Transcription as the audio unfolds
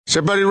Is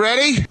everybody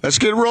ready? Let's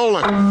get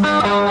rolling.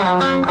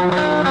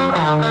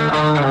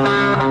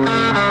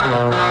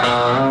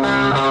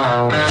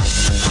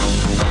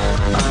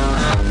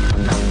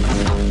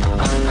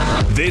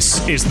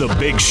 This is The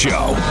Big Show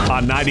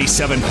on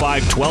 97.5,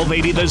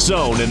 1280 The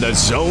Zone and The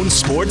Zone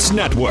Sports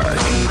Network.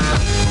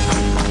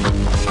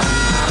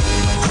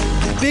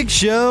 Big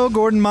Show,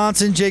 Gordon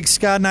Monson, Jake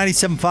Scott,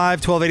 97.5,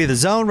 1280 The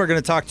Zone. We're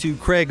going to talk to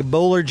Craig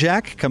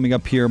Bolerjack coming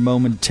up here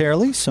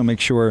momentarily, so make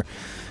sure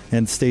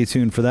and stay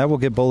tuned for that. We'll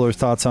get Bowler's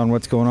thoughts on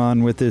what's going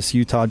on with this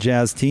Utah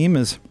Jazz team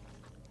as,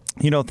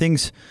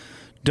 things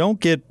don't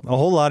get a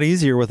whole lot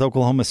easier with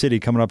Oklahoma City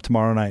coming up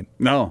tomorrow night.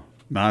 No,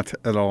 not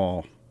at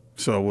all.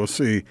 So we'll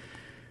see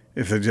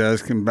if the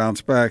Jazz can bounce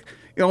back.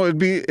 It would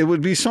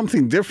be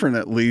something different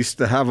at least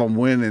to have them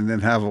win and then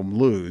have them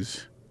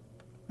lose,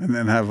 and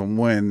then have them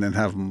win and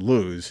have them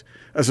lose,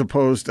 as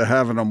opposed to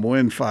having them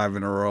win 5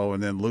 in a row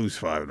and then lose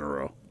 5 in a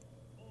row.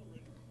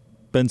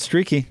 Been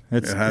streaky.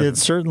 It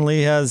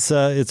certainly has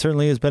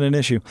been an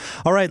issue.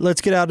 All right,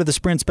 let's get out to the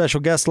Sprint special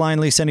guest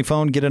line. Lease any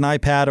phone, get an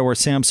iPad or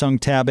Samsung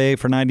Tab A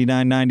for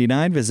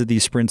 $99.99. Visit the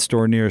Sprint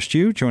store nearest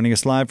you. Joining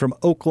us live from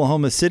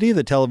Oklahoma City,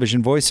 the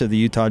television voice of the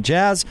Utah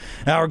Jazz,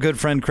 our good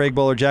friend Craig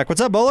Bolerjack.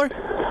 What's up, Bowler?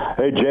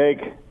 Hey,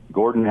 Jake.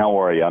 Gordon, how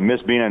are you? I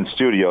miss being in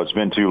studio. It's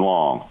been too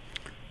long.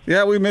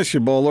 Yeah, we miss you,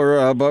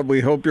 Bowler, but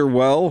we hope you're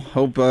well.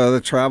 Hope the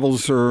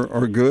travels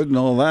are good and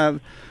all that.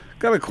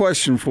 Got a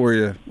question for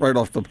you right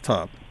off the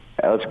top.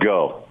 Let's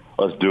go.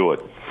 Let's do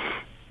it.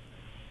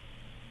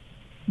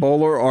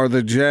 Bowler, are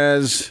the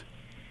Jazz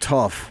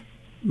tough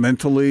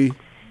mentally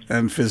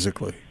and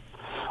physically?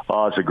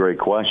 Oh, that's a great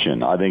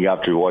question. I think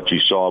after what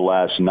you saw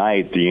last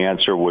night, the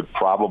answer would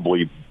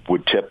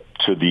tip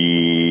to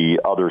the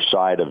other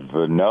side of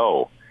the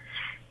no.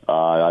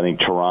 I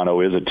think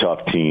Toronto is a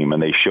tough team,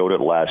 and they showed it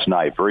last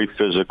night. Very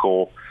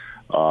physical.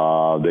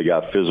 They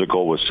got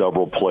physical with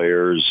several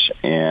players,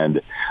 and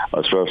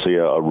especially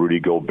a Rudy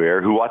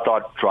Gobert, who I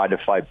thought tried to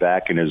fight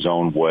back in his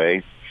own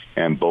way,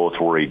 and both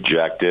were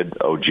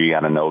ejected. OG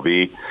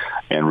Anunoby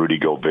and Rudy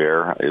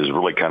Gobert is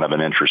really kind of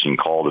an interesting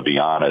call, to be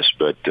honest.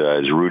 But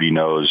as Rudy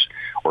knows,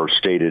 or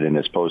stated in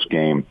his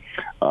postgame,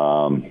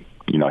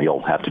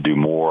 he'll have to do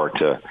more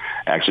to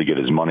actually get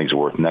his money's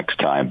worth next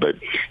time. But,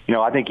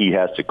 I think he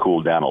has to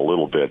cool down a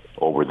little bit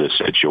over this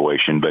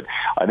situation. But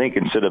I think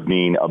instead of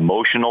being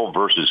emotional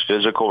versus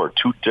physical are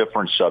two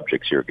different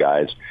subjects here,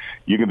 guys.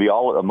 You can be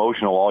all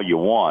emotional all you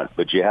want,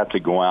 but you have to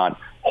go out,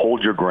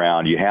 hold your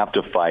ground. You have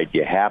to fight.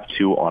 You have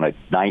to on a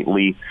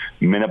nightly,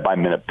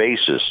 minute-by-minute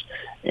basis.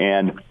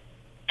 And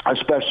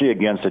especially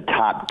against the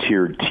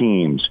top-tier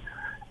teams,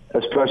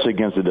 especially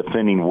against the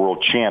defending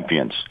world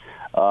champions,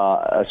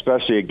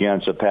 especially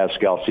against a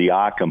Pascal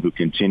Siakam who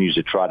continues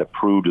to try to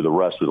prove to the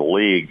rest of the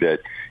league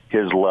that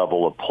his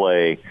level of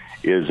play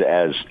is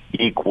as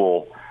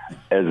equal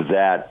as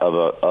that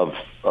of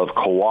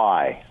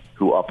Kawhi,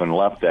 who up and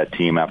left that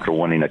team after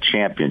winning a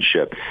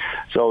championship.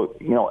 So,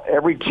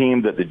 every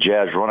team that the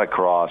Jazz run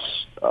across,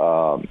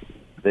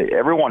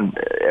 everyone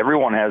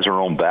has their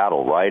own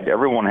battle, right?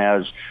 Everyone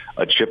has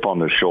a chip on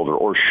their shoulder,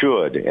 or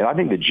should. And I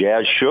think the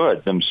Jazz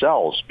should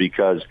themselves,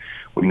 because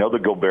we know the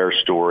Gobert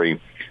story.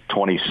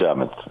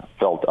 27th,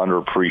 felt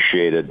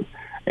underappreciated,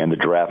 and the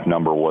draft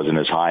number wasn't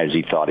as high as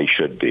he thought he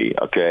should be.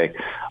 Okay,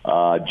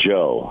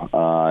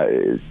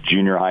 Joe,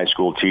 junior high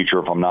school teacher,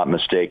 if I'm not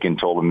mistaken,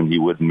 told him he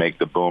wouldn't make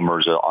the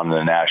Boomers on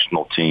the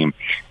national team,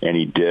 and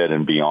he did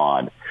and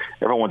beyond.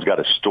 Everyone's got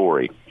a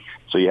story,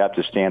 so you have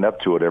to stand up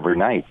to it every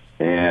night.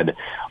 And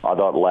I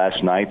thought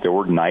last night there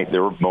were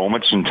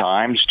moments and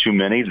times, too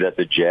many, that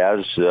the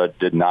Jazz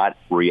did not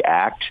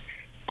react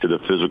to the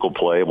physical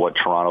play of what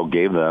Toronto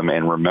gave them.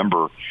 And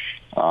remember,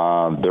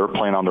 they're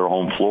playing on their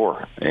home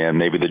floor, and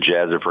maybe the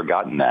Jazz have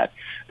forgotten that.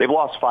 They've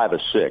lost 5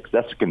 of 6.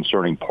 That's the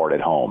concerning part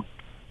at home.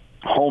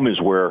 Home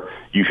is where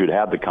you should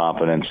have the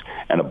confidence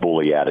and a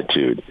bully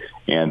attitude,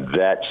 and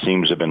that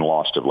seems to have been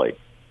lost of late.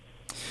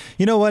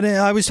 You know what?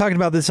 I was talking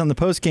about this on the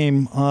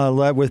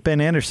postgame with Ben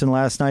Anderson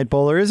last night,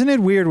 Bowler. Isn't it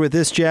weird with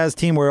this Jazz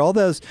team where all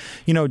those,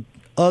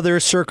 other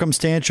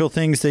circumstantial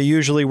things that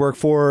usually work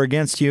for or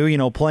against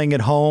you, playing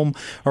at home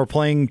or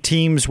playing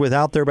teams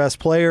without their best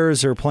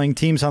players or playing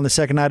teams on the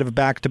second night of a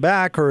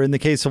back-to-back, or in the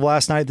case of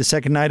last night, the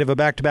second night of a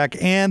back-to-back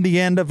and the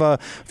end of a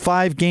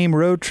 5-game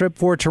road trip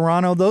for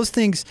Toronto, those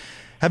things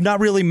have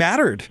not really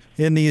mattered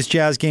in these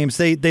Jazz games.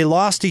 They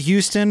lost to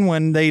Houston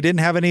when they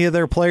didn't have any of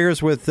their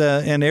players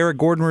and Eric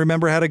Gordon,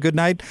 remember, had a good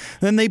night.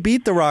 Then they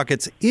beat the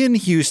Rockets in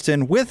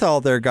Houston with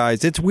all their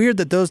guys. It's weird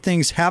that those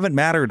things haven't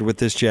mattered with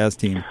this Jazz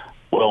team.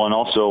 Well, and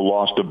also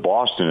lost to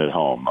Boston at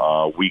home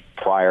a week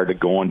prior to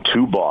going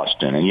to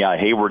Boston. And,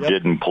 Hayward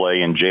didn't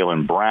play and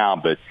Jaylen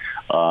Brown, but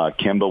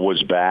Kemba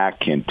was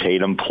back and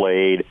Tatum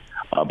played.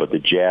 But the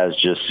Jazz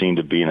just seemed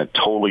to be in a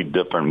totally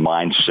different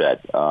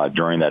mindset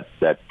during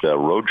that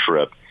road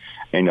trip,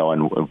 and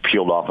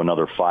peeled off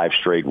another 5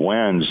 straight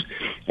wins.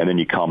 And then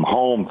you come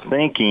home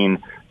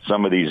thinking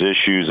some of these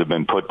issues have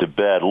been put to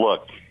bed.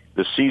 Look,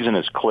 the season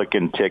is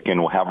clicking, ticking,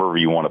 however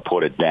you want to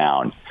put it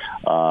down.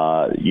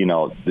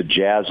 The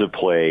Jazz have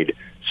played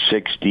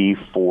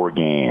 64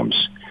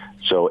 games.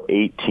 So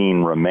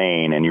 18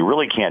 remain, and you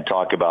really can't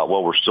talk about,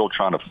 well, we're still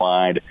trying to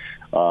find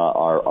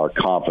our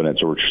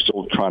confidence, or we're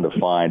still trying to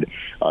find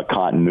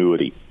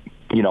continuity.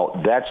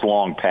 That's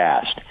long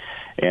past.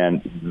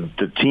 And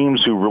the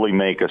teams who really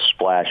make a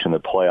splash in the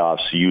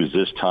playoffs use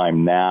this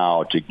time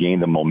now to gain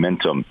the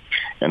momentum.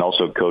 And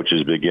also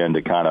coaches begin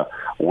to kind of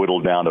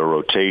whittle down their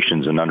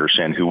rotations and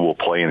understand who will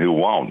play and who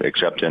won't,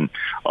 except in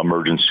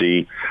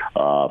emergency,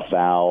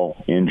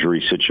 foul,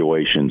 injury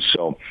situations.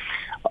 So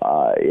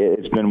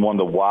it's been one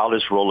of the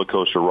wildest roller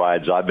coaster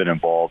rides I've been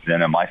involved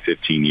in my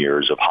 15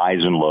 years, of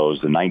highs and lows,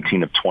 the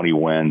 19 of 20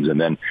 wins,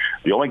 and then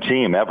the only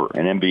team ever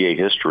in NBA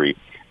history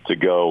to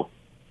go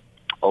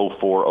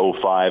 0-4,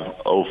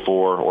 0-5, 0-4,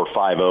 or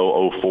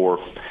 5-0, 0-4,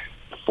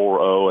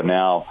 4-0, and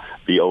now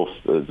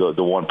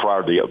the one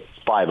prior to the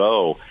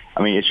 5-0.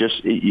 I mean, it's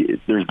just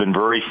there's been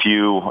very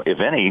few, if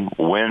any,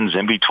 wins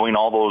in between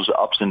all those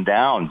ups and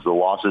downs, the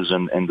losses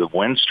and the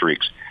win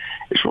streaks.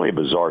 It's really a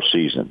bizarre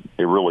season.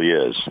 It really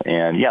is.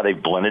 And yeah,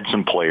 they've blended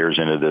some players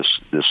into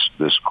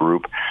this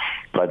group,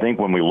 but I think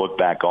when we look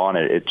back on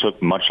it, it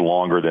took much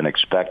longer than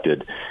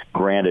expected.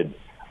 Granted,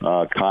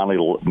 Conley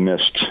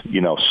missed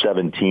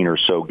 17 or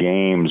so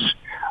games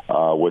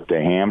with the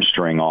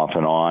hamstring off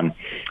and on,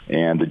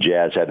 and the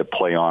Jazz had to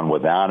play on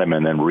without him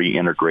and then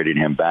reintegrated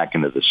him back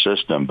into the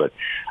system. But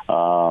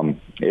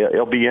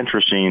it'll be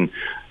interesting,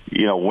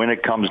 when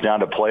it comes down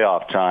to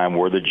playoff time,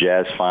 where the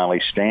Jazz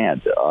finally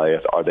stand.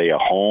 Are they a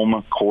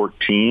home court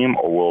team,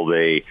 or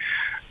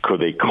could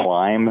they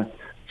climb,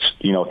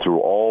 through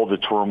all the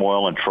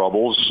turmoil and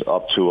troubles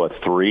up to a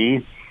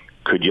 3?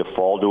 Could you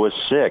fall to a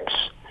 6?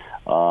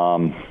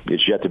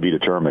 It's yet to be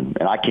determined,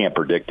 and I can't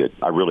predict it.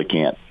 I really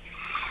can't.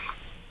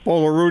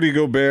 Well, Rudy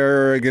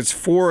Gobert gets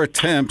 4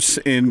 attempts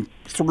in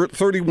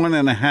 31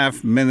 and a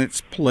half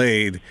minutes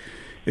played.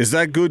 Is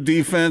that good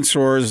defense,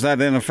 or is that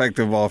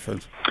ineffective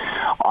offense?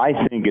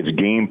 I think it's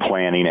game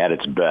planning at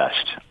its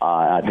best.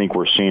 I think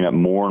we're seeing it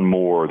more and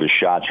more. The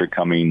shots are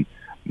coming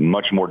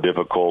much more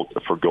difficult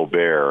for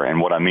Gobert, and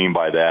what I mean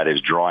by that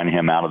is drawing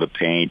him out of the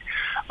paint,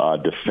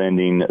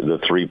 defending the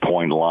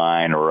three-point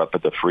line or up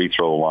at the free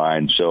throw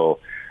line. So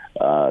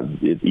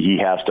he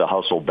has to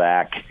hustle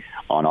back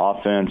on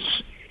offense,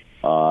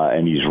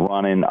 and he's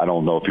running. I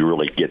don't know if he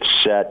really gets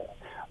set.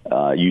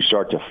 You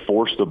start to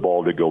force the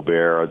ball to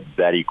Gobert,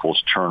 that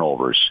equals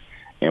turnovers.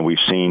 And we've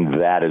seen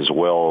that as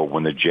well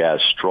when the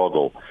Jazz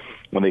struggle.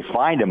 When they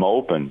find him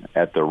open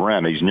at the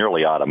rim, he's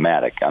nearly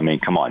automatic. I mean,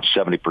 come on,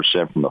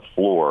 70% from the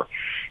floor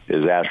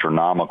is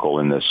astronomical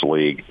in this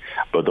league.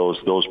 But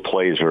those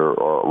plays are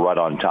right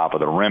on top of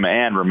the rim.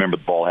 And remember,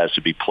 the ball has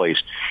to be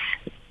placed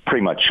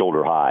pretty much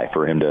shoulder high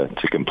for him to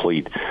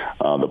complete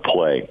the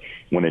play.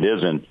 When it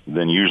isn't,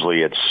 then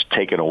usually it's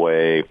taken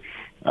away,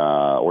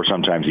 or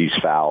sometimes he's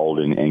fouled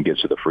and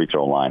gets to the free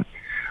throw line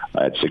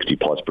at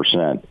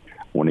 60+%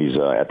 when he's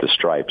at the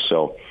stripe.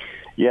 So,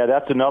 yeah,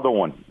 that's another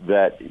one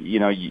that,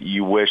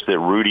 you wish that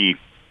Rudy,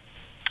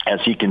 as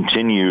he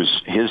continues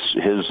his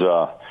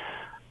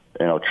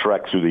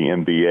trek through the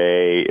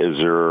NBA, is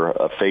there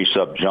a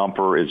face-up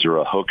jumper? Is there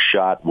a hook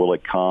shot? Will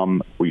it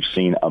come? We've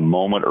seen a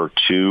moment or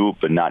two,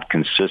 but not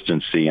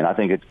consistency. And I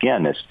think,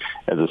 again, as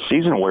the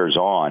season wears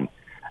on,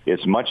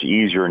 it's much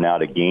easier now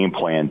to game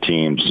plan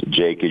teams,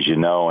 Jake, as you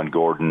know, and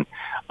Gordon.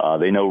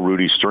 They know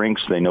Rudy's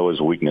strengths. They know his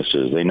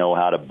weaknesses. They know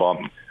how to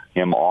bump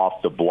him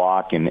off the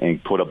block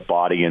and put a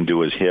body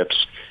into his hips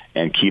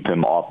and keep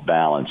him off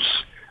balance.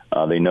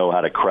 They know how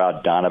to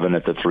crowd Donovan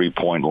at the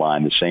three-point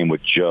line, the same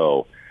with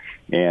Joe.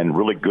 And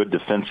really good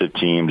defensive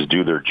teams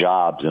do their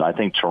jobs. And I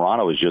think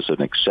Toronto is just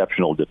an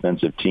exceptional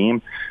defensive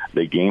team.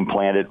 They game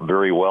planned it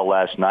very well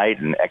last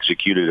night and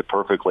executed it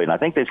perfectly. And I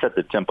think they set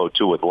the tempo,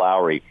 too, with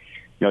Lowry.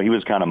 He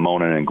was kind of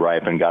moaning and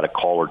griping, got a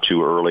call or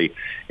two early.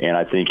 And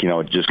I think,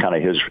 just kind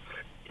of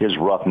his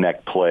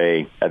roughneck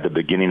play at the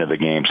beginning of the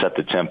game set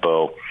the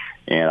tempo.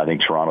 And I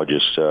think Toronto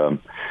just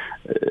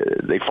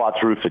they fought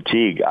through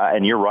fatigue.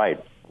 And you're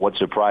right. What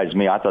surprised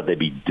me, I thought they'd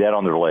be dead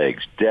on their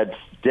legs,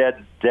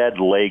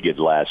 dead-legged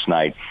last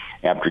night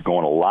after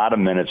going a lot of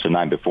minutes the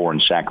night before in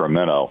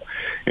Sacramento.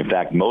 In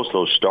fact, most of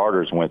those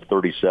starters went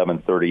 37,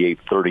 38,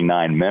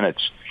 39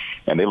 minutes,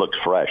 and they looked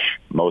fresh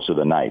most of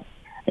the night.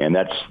 And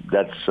that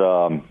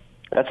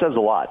says a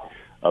lot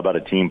about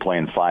a team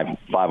playing five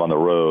on the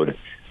road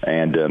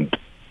and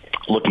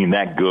looking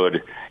that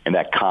good and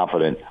that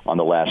confident on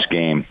the last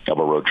game of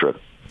a road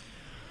trip.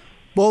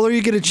 Bowler,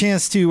 you get a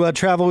chance to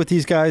travel with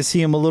these guys,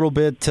 see them a little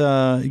bit,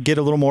 get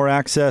a little more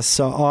access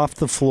off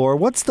the floor.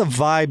 What's the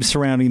vibe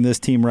surrounding this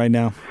team right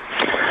now?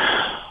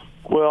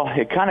 Well,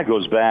 it kind of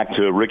goes back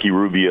to Ricky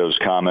Rubio's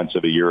comments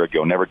of a year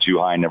ago, never too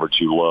high, never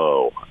too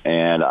low.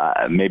 And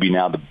maybe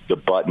now the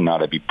button ought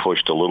to be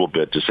pushed a little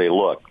bit to say,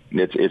 look,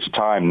 it's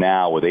time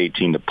now with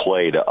 18 to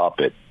play to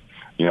up it,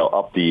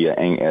 up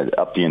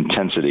the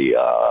intensity.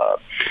 I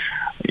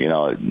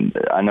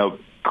know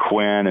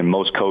Quinn and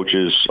most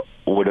coaches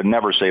would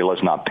never say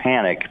let's not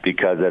panic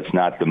because that's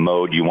not the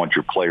mode you want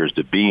your players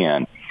to be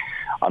in.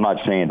 I'm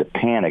not saying to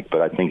panic,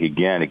 but I think,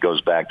 again, it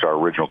goes back to our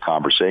original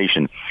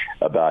conversation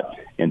about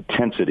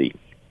intensity,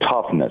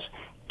 toughness,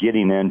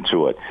 getting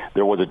into it.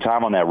 There was a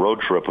time on that road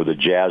trip where the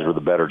Jazz were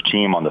the better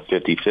team on the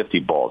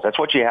 50-50 balls. That's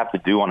what you have to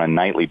do on a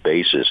nightly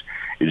basis,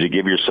 is you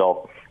give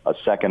yourself a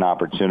second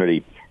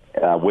opportunity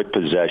with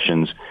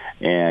possessions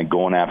and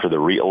going after the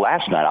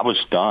last night, I was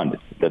stunned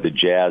that the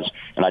Jazz,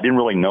 and I didn't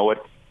really know it.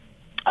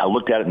 I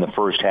looked at it in the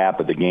first half,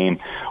 but the game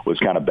was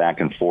kind of back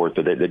and forth.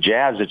 But the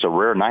Jazz, it's a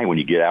rare night when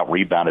you get out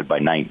rebounded by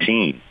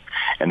 19.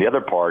 And the other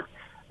part,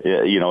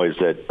 is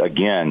that,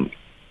 again,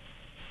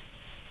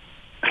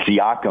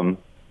 Siakam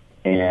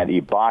and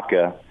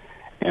Ibaka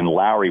and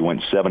Lowry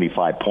went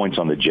 75 points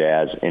on the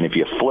Jazz. And if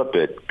you flip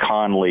it,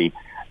 Conley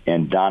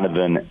and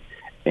Donovan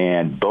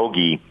and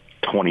Bogey,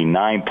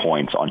 29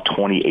 points on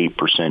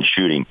 28%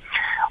 shooting.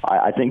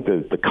 I think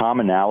the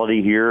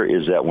commonality here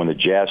is that when the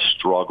Jazz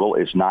struggle,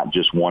 it's not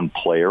just one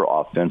player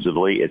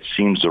offensively. It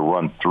seems to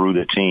run through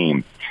the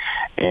team.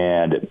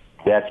 And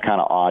that's kind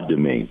of odd to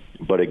me.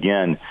 But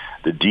again,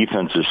 the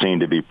defenses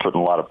seem to be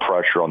putting a lot of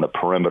pressure on the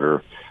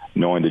perimeter,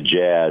 knowing the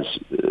Jazz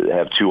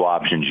have two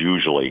options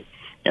usually,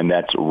 and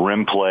that's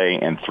rim play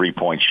and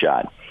three-point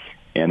shot.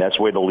 And that's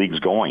the way the league's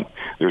going.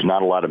 There's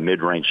not a lot of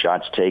mid-range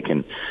shots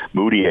taken.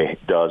 Moody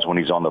does when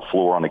he's on the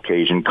floor on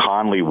occasion.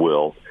 Conley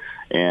will,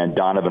 and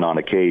Donovan on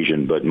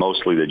occasion. But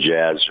mostly the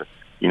Jazz,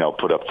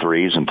 put up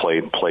threes and play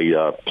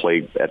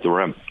at the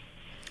rim.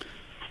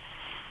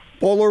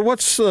 Bowler,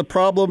 what's the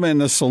problem and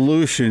the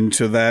solution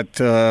to that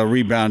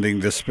rebounding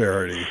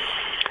disparity?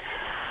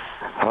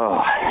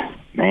 Oh,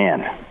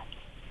 man.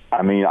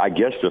 I mean, I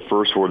guess the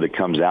first word that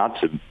comes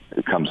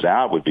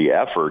out would be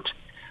effort.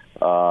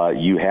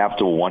 You have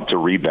to want to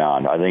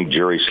rebound. I think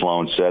Jerry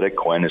Sloan said it.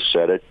 Quinn has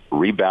said it.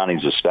 Rebounding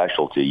is a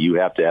specialty. You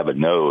have to have a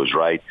nose,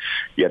 right?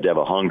 You have to have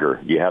a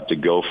hunger. You have to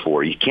go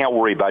for it. You can't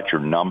worry about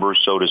your numbers,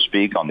 so to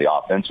speak, on the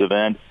offensive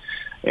end.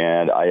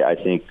 And I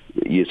think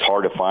it's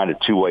hard to find a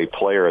two-way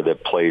player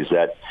that plays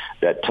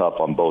that tough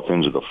on both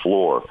ends of the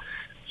floor.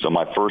 So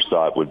my first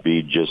thought would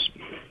be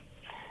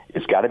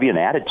it's got to be an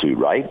attitude,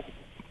 right,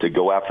 to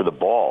go after the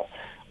ball,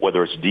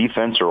 whether it's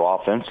defense or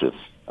offensive.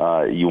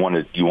 You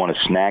want to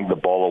snag the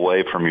ball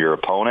away from your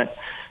opponent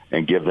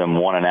and give them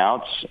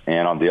 1-and-outs,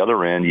 and on the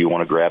other end, you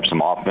want to grab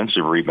some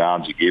offensive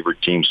rebounds and give your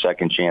team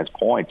second chance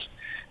points.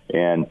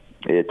 And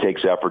it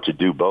takes effort to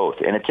do both,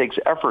 and it takes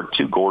effort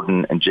too,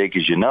 Gordon and Jake,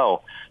 as you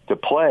know, to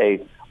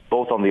play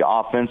both on the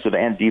offensive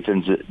and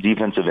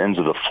defensive ends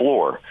of the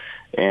floor.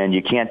 And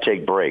you can't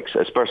take breaks,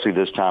 especially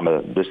this time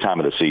of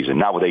the season,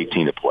 not with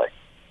 18 to play.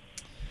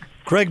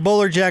 Greg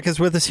Bolerjack is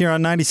with us here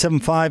on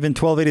 97.5 and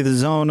 1280 The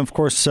Zone. Of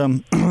course,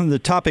 the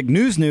topic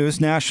news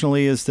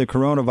nationally is the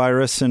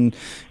coronavirus, and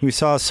we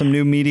saw some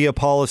new media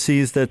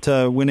policies that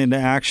went into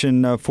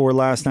action for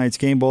last night's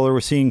game. Bowler, we're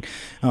seeing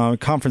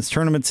conference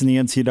tournaments in the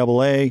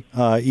NCAA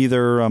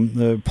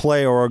either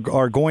play or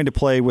are going to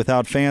play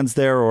without fans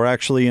there, or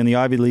actually in the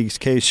Ivy League's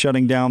case,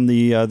 shutting down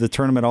the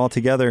tournament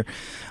altogether.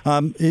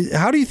 How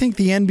do you think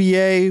the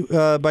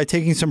NBA, by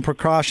taking some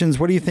precautions,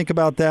 what do you think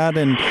about that?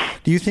 And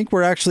do you think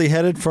we're actually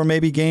headed for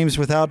maybe games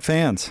without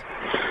fans?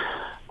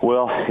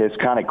 Well, it's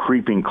kind of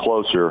creeping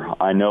closer.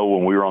 I know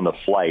when we were on the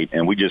flight,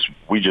 and we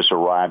just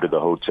arrived at the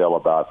hotel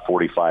about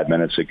 45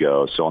 minutes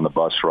ago, so on the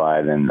bus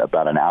ride, and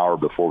about an hour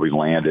before we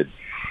landed,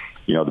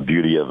 the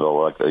beauty of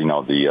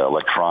the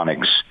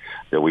electronics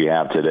that we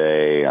have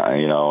today,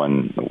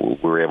 and we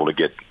were able to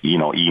get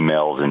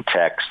emails and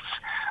texts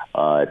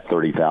at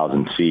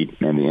 30,000 feet,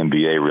 and the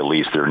NBA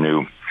released their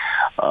new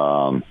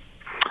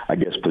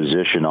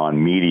position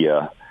on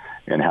media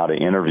and how to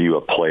interview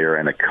a player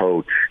and a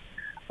coach.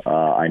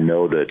 I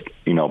know that,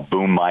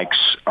 boom mics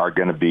are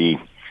going to be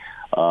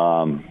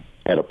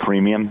at a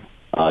premium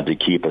to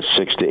keep a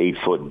 6 to 8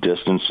 foot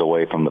distance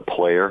away from the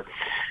player.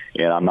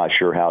 And I'm not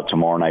sure how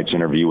tomorrow night's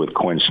interview with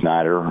Quinn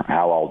Snyder,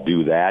 how I'll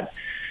do that,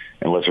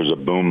 unless there's a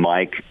boom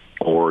mic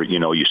or,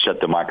 you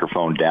set the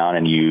microphone down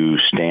and you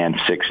stand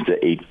 6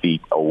 to 8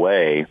 feet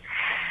away.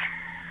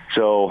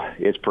 So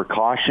it's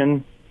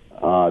precaution.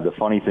 The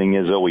funny thing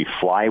is, though, we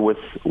fly with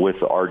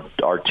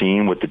our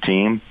team, with the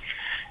team,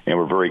 and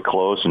we're very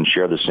close and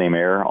share the same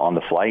air on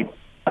the flight.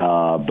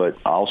 But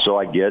also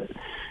I get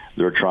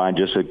they're trying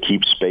just to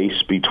keep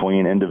space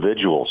between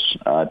individuals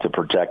to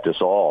protect us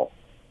all.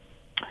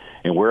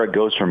 And where it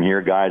goes from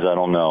here, guys, I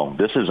don't know.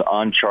 This is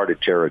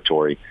uncharted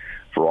territory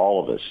for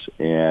all of us.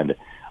 And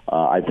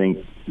I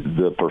think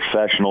the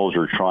professionals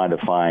are trying to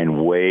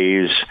find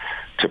ways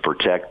to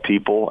protect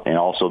people, and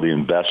also the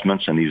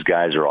investments. And these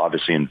guys are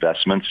obviously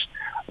investments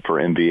for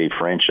NBA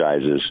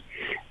franchises.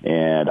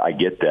 And I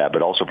get that,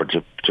 but also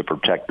to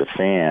protect the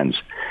fans.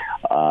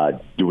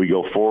 Do we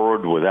go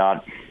forward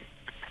without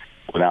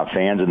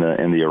fans in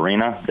the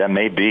arena? That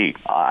may be.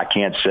 I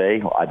can't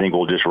say. I think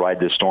we'll just ride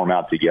this storm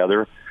out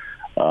together.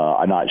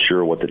 I'm not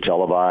sure what the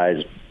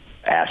televised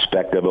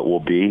aspect of it will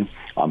be.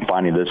 I'm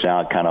finding this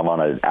out kind of on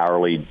an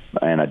hourly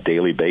and a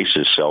daily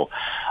basis. So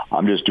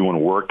I'm just doing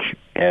work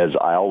as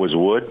I always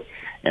would.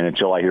 And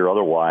until I hear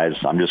otherwise,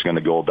 I'm just going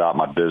to go about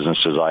my business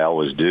as I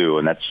always do.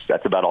 And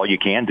that's about all you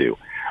can do.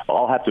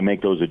 I'll have to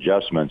make those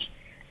adjustments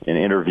in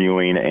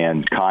interviewing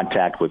and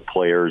contact with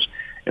players.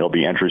 It'll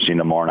be interesting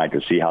tomorrow night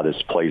to see how this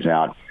plays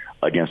out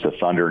against the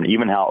Thunder, and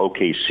even how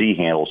OKC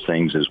handles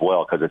things as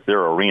well, because it's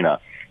their arena,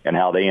 and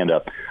how they end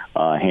up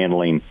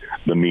handling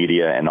the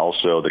media and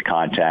also the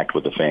contact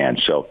with the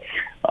fans. So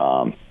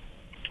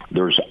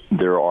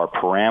there are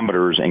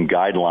parameters and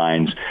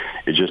guidelines.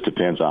 It just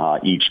depends on how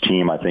each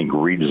team, I think,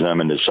 reads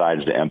them and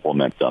decides to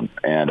implement them.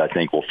 And I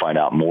think we'll find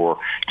out more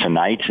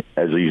tonight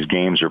as these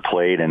games are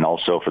played, and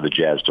also for the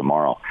Jazz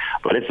tomorrow.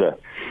 But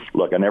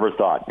look, I never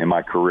thought in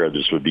my career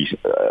this would be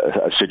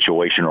a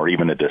situation or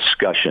even a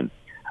discussion.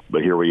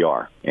 But here we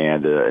are,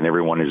 and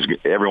everyone in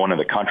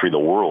the country, the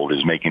world,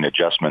 is making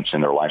adjustments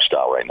in their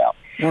lifestyle right now.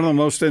 One of the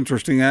most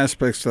interesting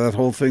aspects to that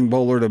whole thing,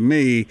 Bowler, to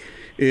me,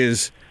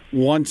 is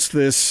once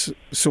this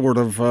sort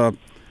of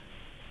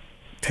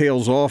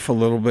tails off a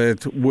little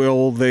bit,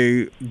 will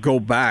they go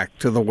back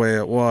to the way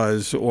it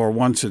was? Or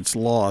once it's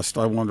lost,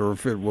 I wonder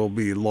if it will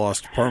be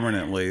lost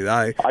permanently.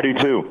 I do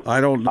too. I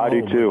don't know. I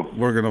do too.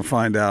 We're going to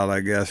find out, I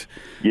guess.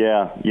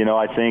 Yeah,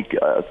 I think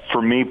for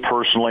me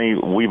personally,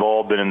 we've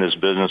all been in this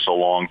business a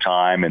long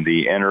time, and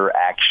the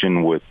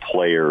interaction with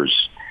players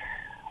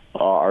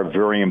are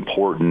very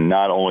important,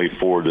 not only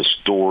for the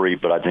story,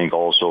 but I think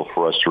also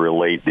for us to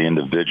relate the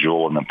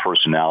individual and the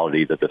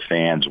personality that the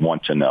fans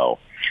want to know.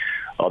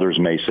 Others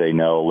may say,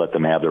 no, let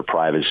them have their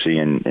privacy,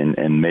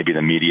 and maybe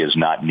the media is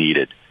not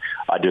needed.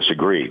 I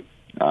disagree,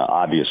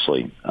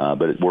 obviously,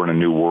 but we're in a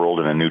new world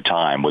and a new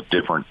time with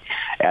different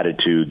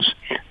attitudes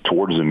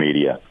towards the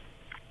media.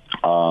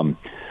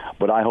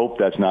 But I hope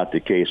that's not the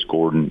case,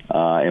 Gordon.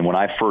 And when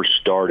I first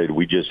started,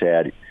 we just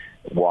had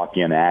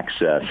walk-in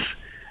access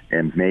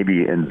and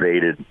maybe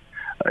invaded,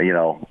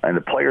 and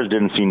the players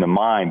didn't seem to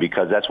mind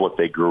because that's what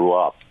they grew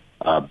up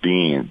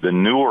being. The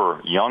newer,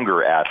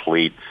 younger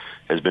athlete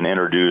has been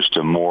introduced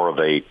to more of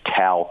a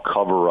towel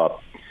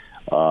cover-up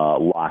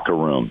locker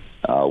room,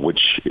 which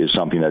is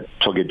something that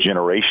took a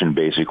generation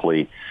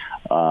basically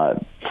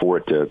for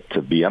it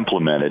to be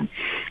implemented.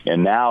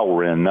 And now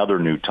we're in another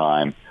new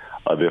time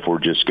of if we're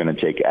just going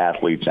to take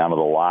athletes out of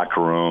the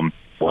locker room,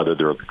 whether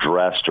they're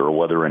dressed or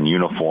whether in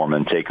uniform,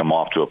 and take them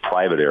off to a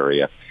private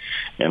area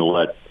and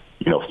let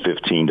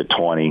 15 to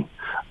 20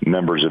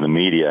 members of the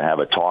media have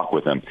a talk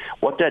with them.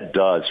 What that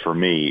does for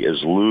me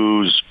is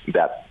lose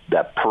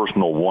that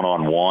personal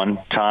one-on-one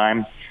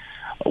time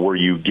where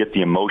you get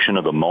the emotion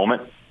of the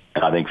moment,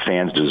 and I think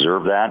fans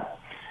deserve that.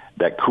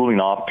 That cooling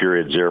off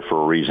period's there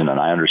for a reason, and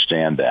I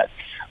understand that.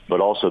 But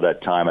also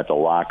that time at the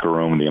locker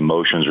room, the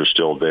emotions are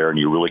still there, and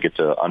you really get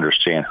to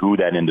understand who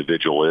that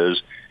individual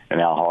is and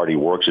how hard he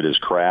works at his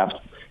craft.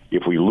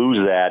 If we lose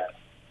that,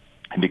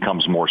 it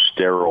becomes more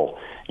sterile,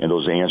 and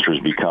those answers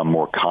become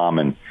more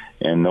common,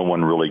 and no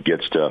one really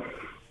gets to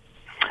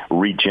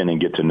reach in and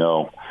get to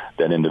know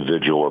that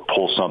individual or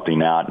pull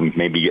something out. And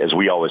maybe, as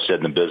we always said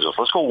in the business,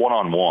 let's go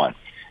one-on-one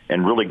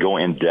and really go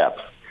in depth.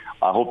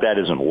 I hope that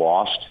isn't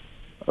lost,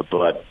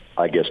 but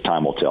I guess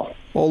time will tell.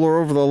 Bowler,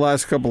 over the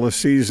last couple of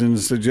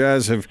seasons, the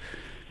Jazz have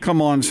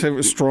come on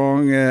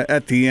strong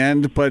at the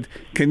end, but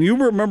can you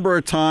remember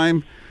a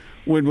time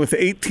when with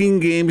 18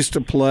 games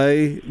to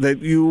play that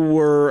you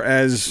were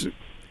as,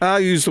 I'll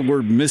use the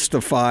word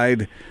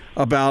mystified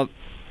about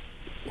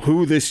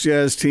who this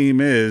Jazz team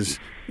is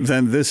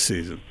than this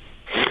season?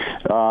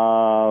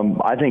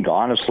 I think,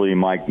 honestly,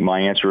 my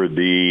answer would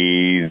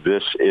be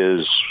this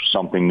is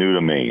something new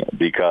to me,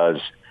 because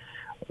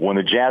when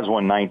the Jazz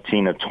won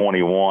 19 of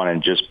 21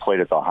 and just played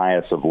at the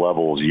highest of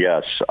levels,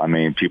 yes, I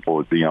mean,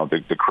 people,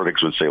 the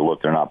critics would say,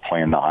 look, they're not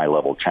playing the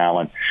high-level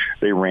talent.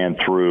 They ran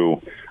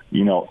through,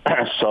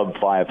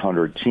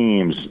 sub-500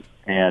 teams,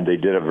 and they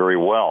did it very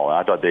well.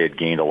 I thought they had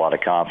gained a lot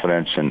of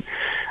confidence, and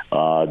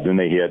then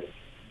they hit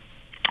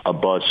a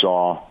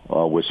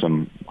buzzsaw with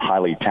some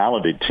highly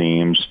talented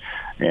teams.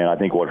 And I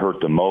think what hurt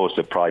the most,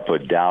 that probably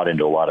put doubt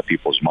into a lot of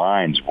people's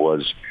minds,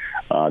 was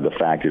the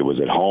fact that it was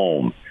at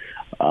home.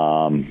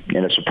 And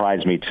it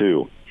surprised me,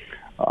 too.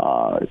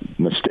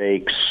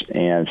 Mistakes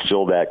and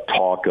still that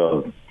talk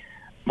of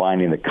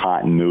finding the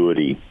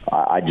continuity.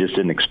 I just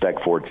didn't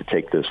expect for it to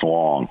take this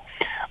long.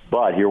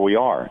 But here we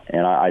are.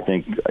 And I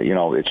think,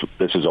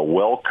 this is a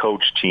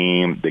well-coached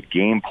team. The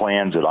game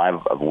plans that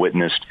I've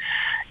witnessed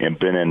and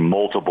been in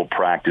multiple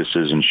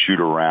practices and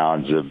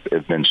shoot-arounds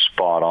have been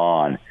spot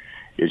on.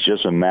 It's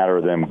just a matter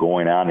of them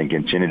going out and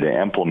continuing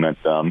to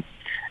implement them.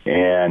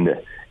 And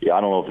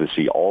I don't know if it's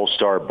the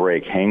All-Star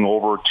break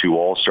hangover. 2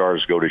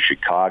 All-Stars go to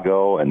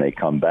Chicago and they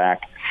come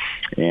back.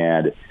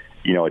 And,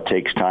 it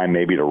takes time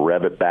maybe to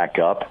rev it back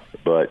up,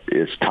 but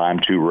it's time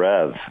to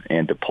rev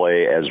and to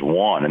play as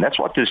one. And that's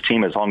what this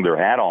team has hung their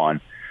hat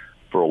on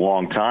for a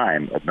long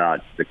time, about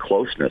the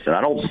closeness. And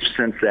I don't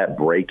sense that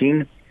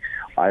breaking.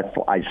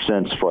 I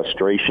sense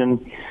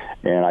frustration,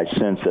 and I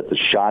sense that the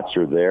shots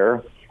are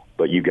there,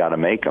 but you got to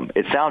make them.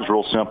 It sounds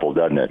real simple,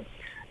 doesn't it?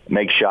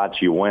 Make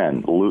shots, you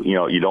win.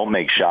 You don't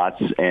make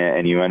shots,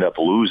 and you end up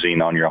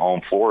losing on your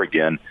home floor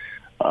again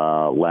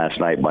last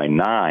night by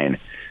 9.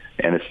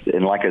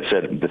 And like I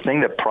said, the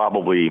thing that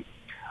probably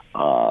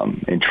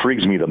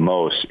intrigues me the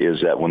most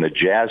is that when the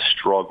Jazz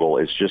struggle,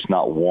 it's just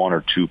not 1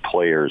 or 2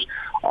 players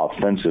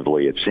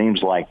offensively. It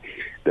seems like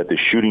that the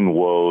shooting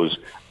woes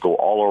go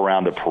all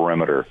around the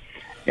perimeter.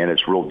 and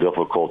it's real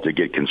difficult to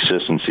get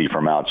consistency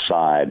from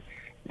outside.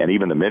 And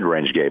even the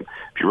mid-range game,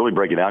 if you really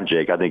break it down,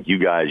 Jake, I think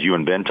you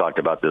and Ben talked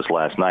about this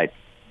last night.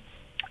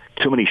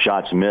 Too many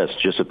shots missed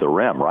just at the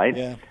rim, right?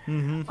 Yeah.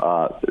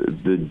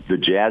 Mm-hmm. The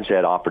Jazz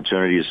had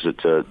opportunities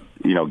to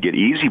get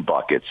easy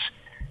buckets,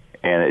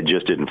 and it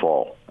just didn't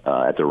fall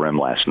at the rim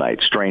last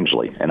night,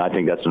 strangely. And I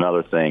think that's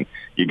another thing.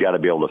 You got to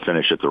be able to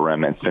finish at the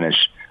rim and finish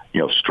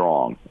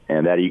strong.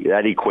 And that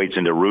equates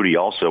into Rudy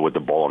also with the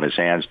ball in his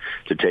hands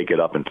to take it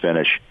up and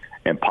finish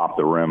and pop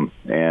the rim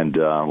and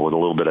with a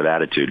little bit of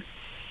attitude.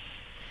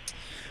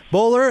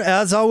 Bowler,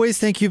 as always,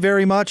 thank you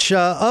very much.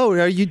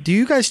 Do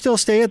you guys still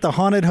stay at the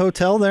haunted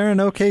hotel there in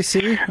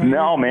OKC?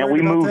 No, man,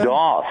 we moved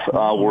off.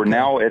 We're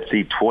now at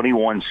the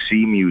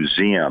 21C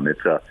Museum.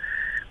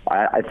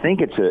 I think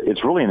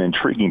it's really an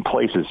intriguing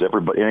place. As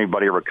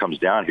anybody ever comes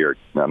down here,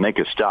 make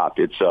a stop.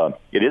 It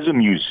is a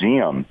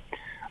museum,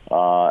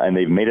 and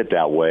they've made it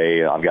that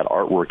way. I've got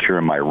artwork here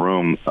in my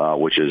room,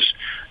 which is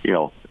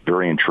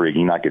very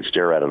intriguing. I could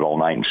stare at it all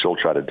night and still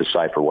try to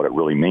decipher what it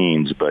really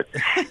means, but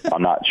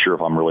I'm not sure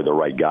if I'm really the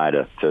right guy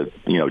to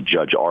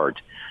judge art.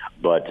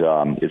 But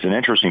it's an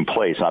interesting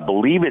place. I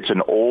believe it's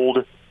an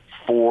old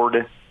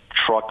Ford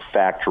truck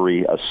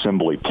factory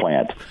assembly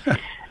plant.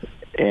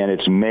 And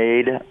it's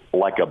made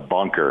like a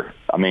bunker.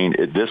 I mean,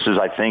 this is,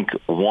 I think,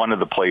 one of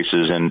the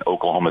places in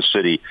Oklahoma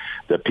City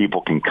that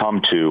people can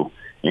come to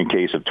in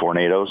case of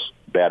tornadoes,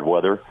 bad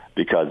weather,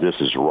 because this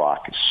is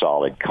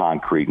rock-solid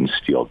concrete and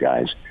steel,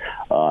 guys.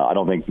 I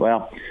don't think,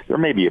 there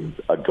may be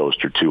a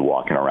ghost or two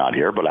walking around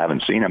here, but I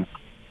haven't seen him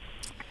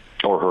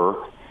or her.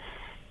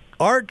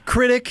 Art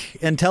critic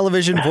and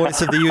television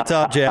voice of the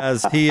Utah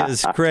Jazz. He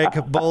is Craig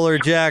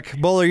Bolerjack.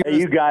 Bowler, hey,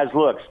 you guys,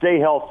 look, stay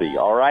healthy,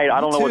 all right?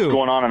 I don't know what's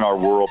going on in our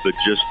world, but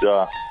just,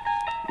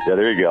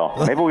 there you go.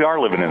 Maybe we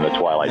are living in the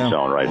twilight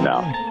zone right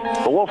now.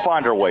 But we'll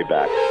find our way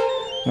back.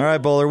 All right,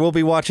 Bowler, we'll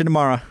be watching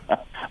tomorrow.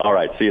 All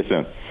right, see you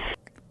soon.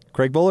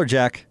 Craig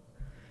Bolerjack,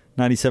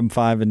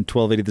 97.5 and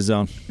 1280 The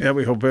Zone. Yeah,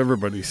 we hope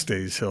everybody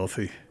stays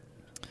healthy.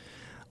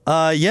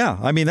 Yeah,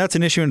 I mean, that's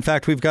an issue. In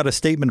fact, we've got a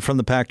statement from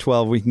the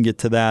Pac-12. We can get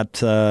to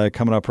that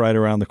coming up right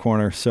around the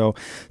corner. So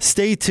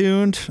stay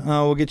tuned.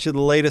 We'll get you the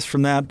latest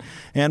from that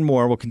and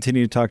more. We'll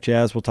continue to talk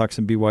Jazz. We'll talk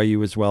some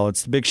BYU as well.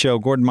 It's The Big Show.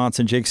 Gordon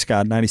Monson, Jake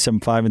Scott, 97.5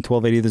 and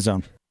 1280 The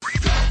Zone. Go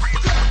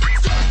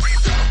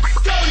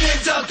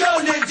Ninja, go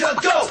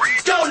Ninja, go!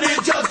 Go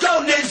Ninja,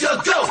 go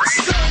Ninja, go! Go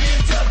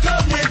Ninja, go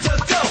Ninja,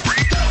 go!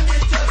 Go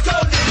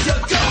Ninja,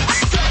 go!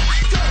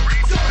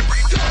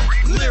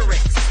 Go!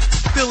 Lyrics,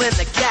 fill in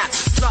the gaps,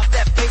 drop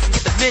that bass and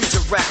get the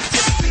ninja rap.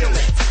 Just feel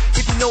it,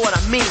 if you know what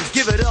I mean,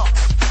 give it up.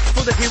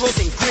 For the heroes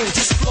in green,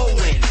 just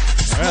flowing.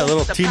 All right, a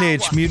little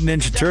Teenage Mutant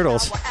Ninja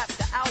Turtles.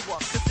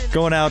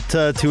 Going out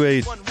to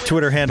a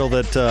Twitter handle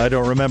that I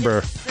don't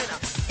remember.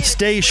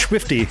 Stay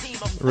Swifty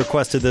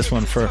requested this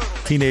one for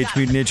Teenage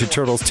Mutant Ninja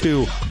Turtles 2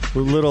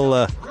 with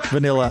little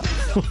vanilla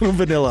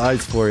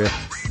ice for you.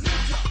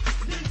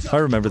 I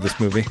remember this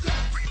movie.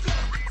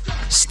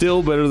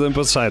 Still better than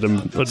Poseidon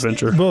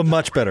Adventure. Well,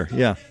 much better,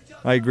 yeah.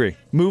 I agree.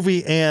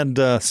 Movie and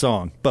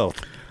song,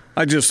 both.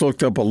 I just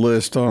looked up a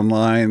list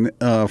online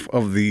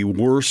of the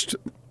worst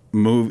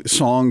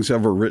songs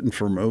ever written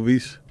for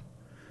movies.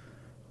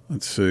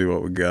 Let's see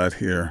what we got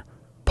here.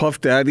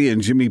 Puff Daddy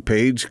and Jimmy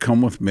Page,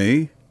 Come With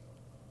Me.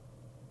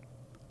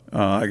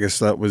 I guess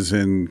that was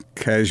in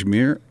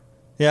Kashmir.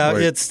 Yeah,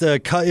 right.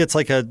 It's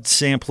like a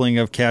sampling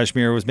of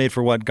Kashmir. It was made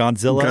for what?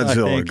 Godzilla.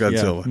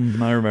 Godzilla.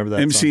 Yeah. I remember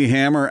that. MC song.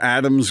 Hammer,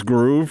 Adam's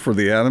Groove for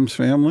the Addams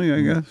Family,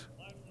 I guess.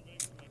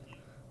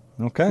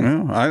 Okay.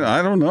 Yeah,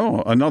 I don't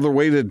know. Another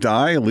Way to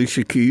Die,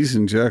 Alicia Keys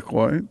and Jack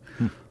White.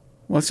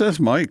 Let's ask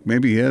Mike.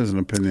 Maybe he has an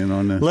opinion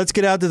on that. Let's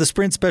get out to the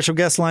Sprint special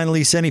guest line.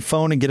 Lease any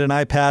phone and get an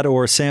iPad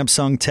or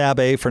Samsung Tab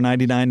A for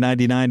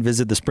 $99.99.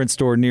 Visit the Sprint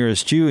store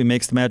nearest you. He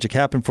makes the magic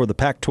happen for the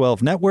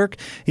Pac-12 Network.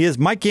 He is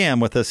Mike Yam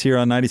with us here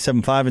on 97.5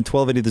 and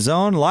 1280 The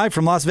Zone, live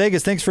from Las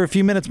Vegas. Thanks for a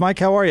few minutes, Mike.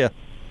 How are you?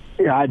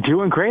 Yeah,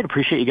 doing great.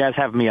 Appreciate you guys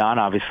having me on.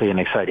 Obviously, an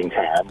exciting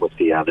time with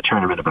the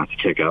tournament about to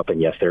kick up.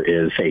 And yes, there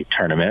is a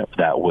tournament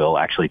that will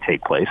actually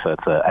take place. So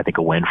that's, I think,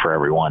 a win for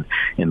everyone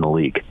in the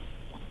league.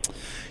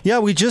 Yeah,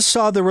 we just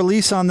saw the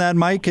release on that,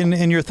 Mike,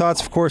 and your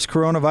thoughts. Of course,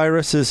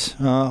 coronavirus is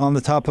on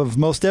the top of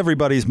most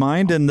everybody's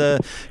mind, and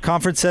the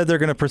conference said they're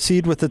going to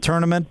proceed with the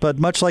tournament, but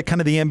much like kind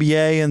of the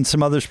NBA and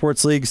some other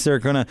sports leagues, they're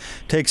going to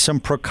take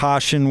some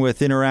precaution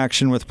with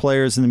interaction with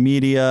players and the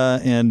media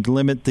and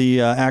limit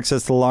the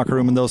access to the locker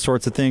room and those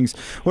sorts of things.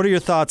 What are your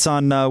thoughts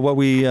on what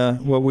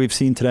we've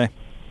seen today?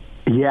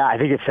 Yeah, I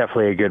think it's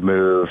definitely a good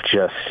move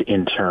just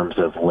in terms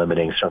of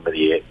limiting some of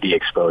the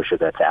exposure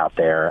that's out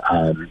there.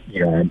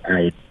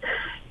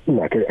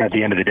 Look, at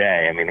the end of the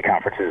day, I mean, the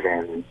conference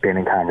has been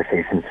in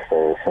conversations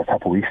for a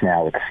couple weeks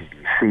now with the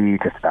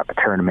CDC just about the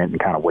tournament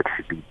and kind of what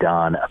should be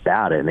done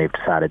about it, and they've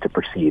decided to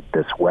proceed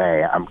this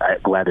way. I'm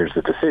glad there's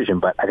a decision,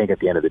 but I think at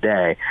the end of the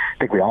day, I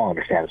think we all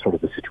understand sort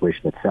of the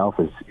situation itself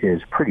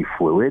is pretty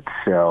fluid,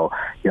 so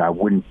I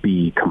wouldn't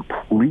be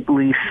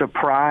completely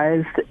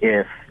surprised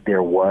if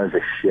there was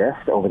a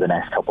shift over the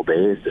next couple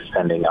days,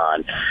 depending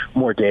on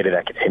more data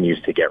that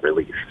continues to get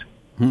released.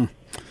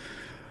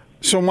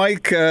 So,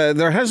 Mike,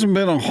 there hasn't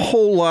been a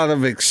whole lot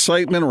of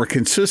excitement or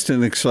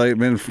consistent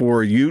excitement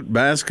for Ute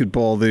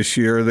basketball this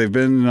year. They've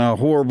been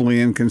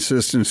horribly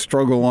inconsistent,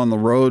 struggle on the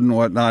road and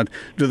whatnot.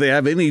 Do they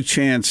have any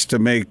chance to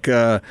make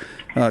to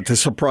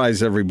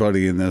surprise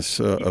everybody in this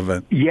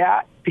event?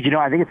 Yeah.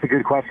 I think it's a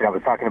good question. I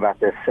was talking about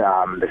this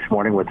this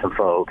morning with some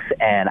folks,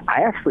 and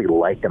I actually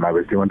liked them. I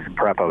was doing some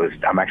prep.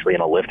 I'm actually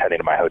in a lift heading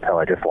to my hotel.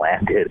 I just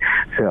landed,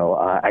 so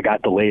I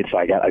got delayed. So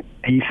I got a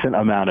decent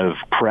amount of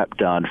prep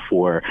done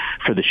for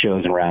the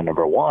shows in round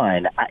number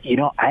one.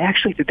 I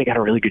actually think they got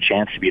a really good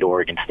chance to beat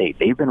Oregon State.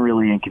 They've been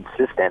really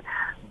inconsistent.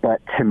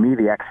 But to me,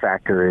 the X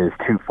factor is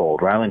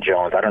twofold. Rylan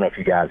Jones, I don't know if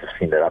you guys have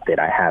seen that update.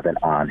 I haven't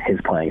on his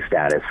playing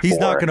status. He's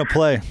not going to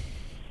play.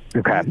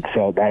 Okay,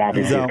 so that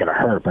obviously is going to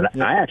hurt. But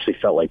I actually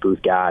felt like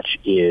Booth Gotch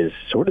is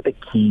sort of the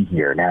key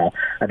here. Now,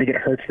 I think it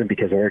hurts them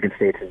because Oregon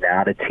State's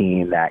not a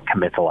team that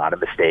commits a lot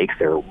of mistakes.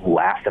 They're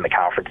last in the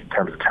conference in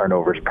terms of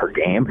turnovers per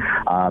game,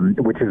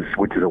 which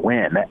is a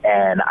win.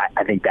 And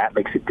I think that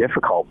makes it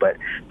difficult. But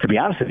to be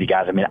honest with you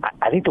guys,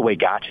 I think the way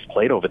Gotch has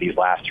played over these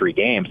last three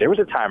games, there was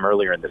a time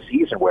earlier in the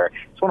season where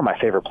it's one of my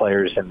favorite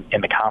players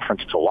in the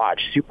conference to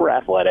watch. Super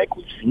athletic.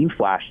 We've seen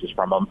flashes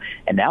from him.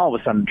 And now all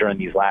of a sudden during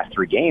these last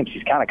three games,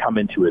 he's kind of come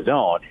into his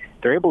own.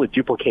 They're able to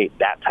duplicate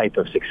that type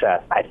of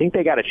success. I think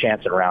they got a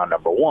chance in round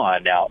number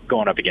one. Now,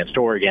 going up against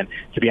Oregon,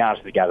 to be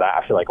honest with you guys,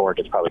 I feel like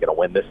Oregon's probably going to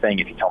win this thing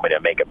if you told me to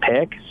make a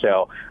pick.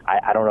 So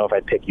I don't know if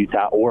I'd pick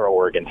Utah or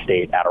Oregon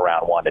State out of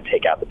round one to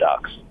take out the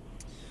Ducks.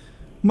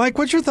 Mike,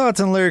 what's your thoughts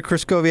on Larry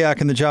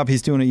Kraskowiak and the job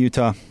he's doing at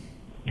Utah?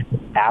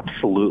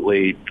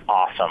 Absolutely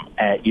awesome.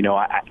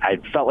 I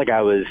felt like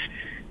I was,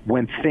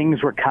 when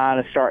things were kind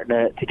of starting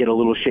to get a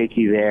little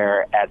shaky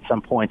there at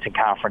some points in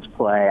conference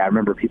play, I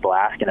remember people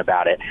asking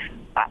about it.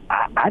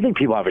 I think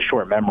people have a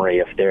short memory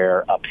if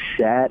they're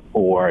upset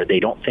or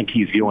they don't think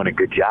he's doing a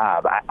good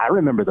job. I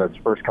remember those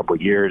first couple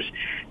of years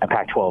at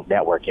Pac-12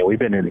 Network. We've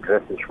been in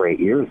existence for 8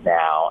 years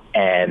now,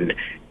 and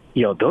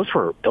those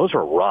were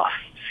rough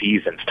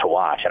seasons to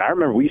watch. And I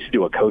remember we used to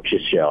do a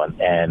coaches show,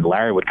 and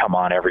Larry would come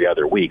on every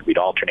other week. We'd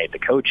alternate the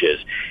coaches,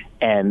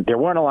 and there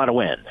weren't a lot of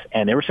wins.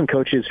 And there were some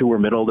coaches who were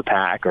middle of the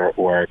pack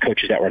or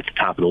coaches that were at the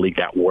top of the league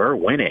that were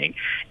winning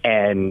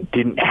and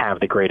didn't have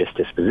the greatest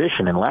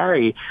disposition. And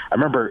Larry, I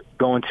remember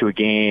going to a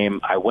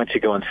game, I went to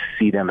go and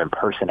see them in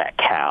person at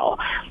Cal.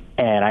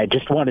 And I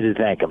just wanted to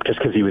thank him just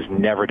because he was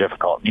never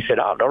difficult. And he said,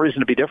 no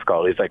reason to be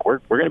difficult. He's like, we're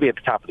going to be at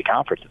the top of the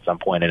conference at some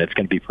point, and it's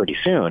going to be pretty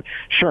soon.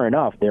 Sure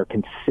enough, they're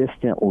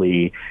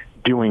consistently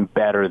doing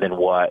better than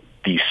what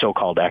the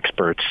so-called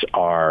experts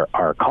are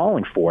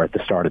calling for at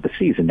the start of the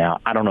season. Now,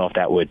 I don't know if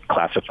that would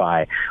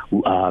classify,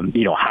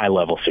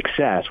 high-level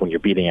success when you're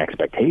beating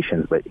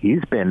expectations, but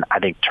he's been, I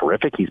think,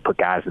 terrific. He's put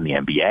guys in the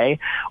NBA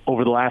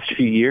over the last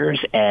few years,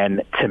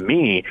 and to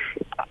me,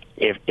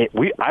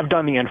 I've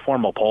done the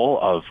informal poll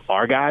of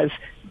our guys.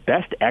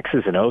 Best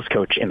X's and O's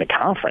coach in the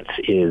conference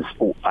is,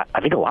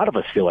 I think a lot of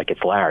us feel like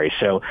it's Larry.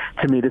 So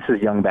to me, this is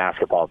a young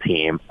basketball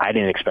team. I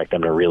didn't expect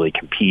them to really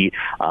compete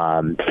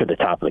for the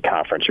top of the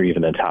conference or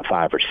even the top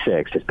 5 or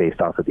 6 just based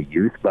off of the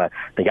youth. But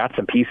they got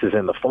some pieces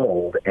in the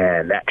fold,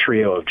 and that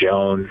trio of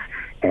Jones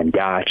and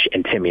Gotch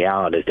and Timmy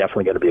Allen is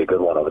definitely going to be a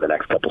good one over the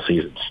next couple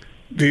seasons.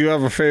 Do you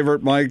have a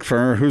favorite, Mike,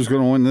 for who's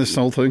going to win this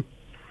whole thing?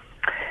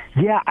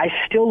 Yeah, I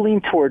still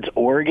lean towards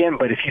Oregon,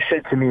 but if you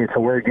said to me it's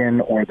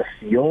Oregon or the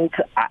field,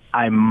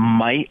 I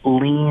might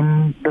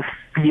lean the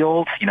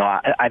field.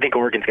 I think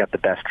Oregon's got the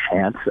best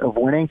chance of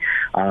winning.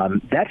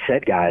 That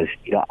said, guys,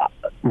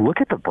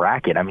 look at the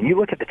bracket. You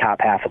look at the top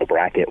half of the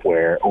bracket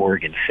where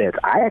Oregon sits.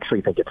 I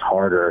actually think it's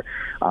harder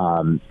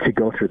to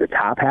go through the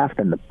top half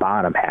than the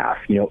bottom half.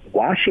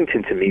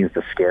 Washington to me is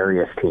the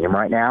scariest team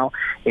right now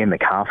in the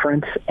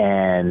conference,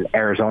 and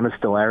Arizona's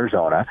still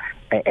Arizona.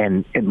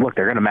 And look,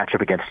 they're going to match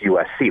up against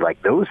USC.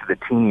 Like, those are the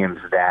teams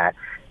that,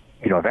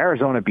 if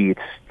Arizona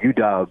beats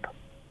UW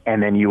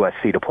and then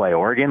USC to play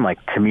Oregon,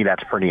 to me,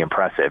 that's pretty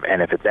impressive.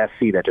 And if it's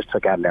SC that just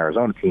took out an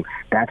Arizona team,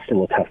 that's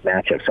still a tough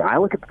matchup. So I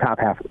look at the top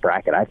half of the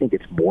bracket. I think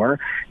it's more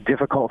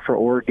difficult for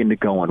Oregon to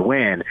go and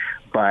win.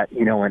 But,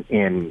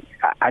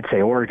 I'd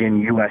say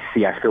Oregon,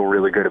 USC, I feel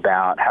really good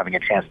about having a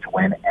chance to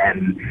win.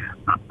 And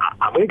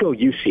I'm going to go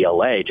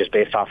UCLA just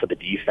based off of the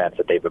defense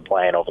that they've been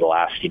playing over the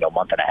last,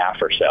 month and a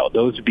half or so.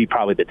 Those would be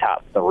probably the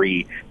top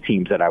 3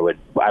 teams that I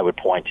would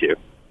point to.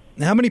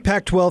 How many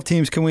Pac-12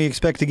 teams can we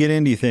expect to get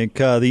in, do you think,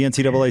 the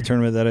NCAA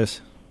tournament, that is?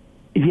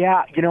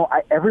 Yeah,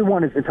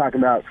 everyone has been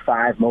talking about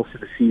 5 most of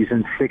the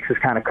season. 6 has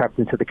kind of crept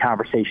into the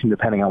conversation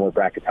depending on what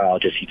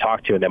bracketologist you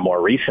talk to, and then more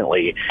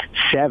recently,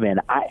 7.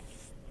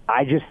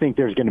 I just think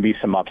there's going to be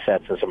some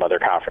upsets in some other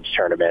conference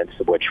tournaments,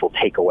 which will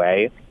take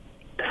away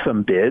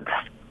some bids.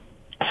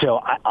 So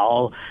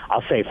I'll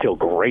say I feel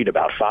great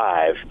about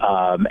 5,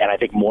 and I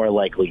think more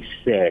likely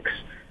 6.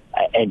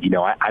 And,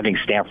 I think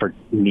Stanford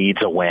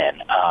needs a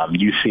win.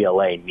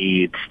 UCLA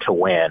needs to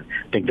win.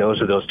 I think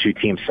those are those 2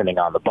 teams sitting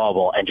on the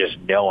bubble, and just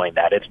knowing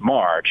that it's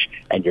March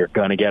and you're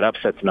going to get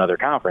upsets in other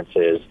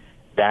conferences,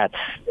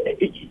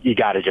 you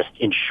got to just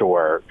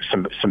ensure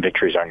some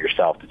victories on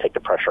yourself to take the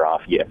pressure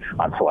off you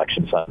on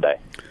Selection Sunday.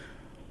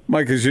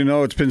 Mike, as you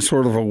know, it's been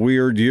sort of a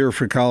weird year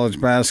for college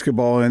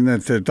basketball in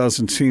that there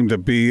doesn't seem to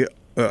be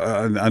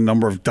a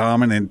number of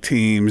dominant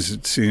teams.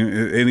 It's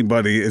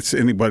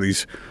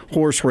anybody's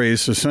horse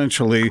race,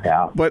 essentially.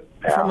 Yeah. But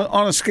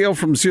on a scale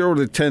from 0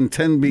 to 10,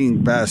 10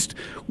 being best,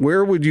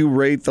 where would you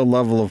rate the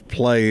level of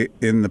play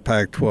in the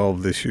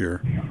Pac-12 this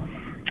year?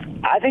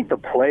 I think the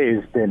play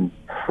has been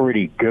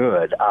pretty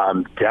good.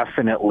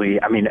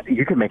 Definitely, I mean,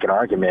 you can make an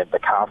argument the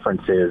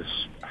conference is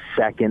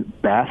second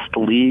best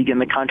league in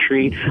the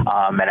country,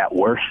 and at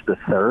worst the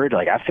third.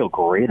 Like, I feel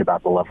great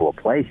about the level of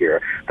play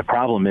here. The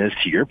problem is,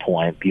 to your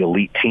point, the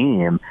elite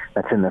team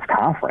that's in this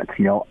conference.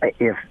 You know,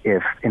 if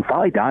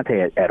N'Faly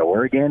Dante at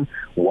Oregon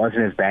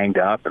wasn't as banged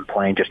up and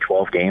playing just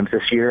 12 games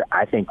this year,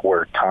 I think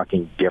we're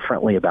talking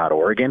differently about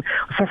Oregon.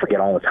 Let's not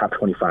forget all the top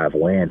 25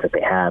 wins that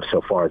they have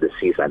so far this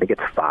season. I think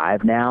it's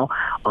 5 now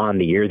on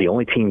the year. The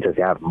only teams that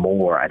have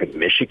more, I think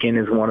Michigan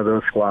is one of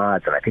those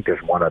squads, and I think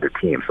there's one other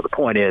team. So the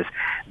point is,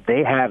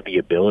 they have the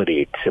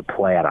ability to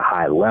play at a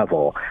high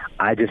level.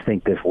 I just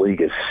think this league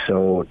is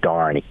so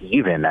darn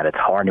even that it's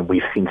hard, and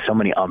we've seen so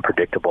many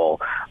unpredictable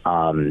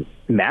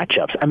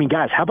matchups. I mean,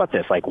 guys, how about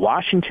this? Like,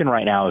 Washington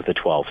right now is the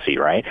 12th seed,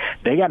 right?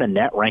 They got a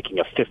net ranking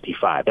of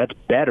 55. That's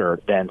better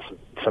than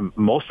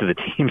most of the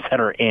teams that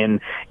are in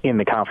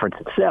the conference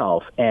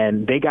itself,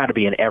 and they got to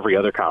be in every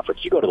other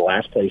conference. You go to the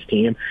last place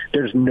team,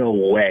 there's no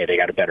way they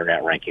got a better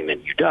net ranking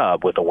than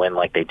UW with a win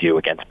like they do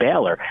against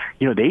Baylor.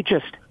 You know, they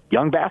just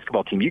young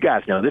basketball team. You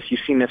guys know this.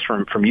 You've seen this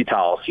from Utah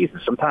all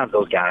season. Sometimes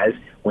those guys,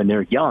 when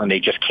they're young,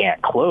 they just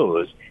can't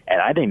close. And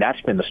I think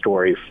that's been the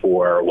story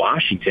for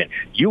Washington.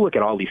 You look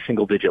at all these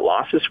single-digit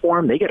losses for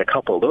them, they get a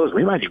couple of those.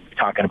 We might be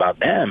talking about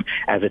them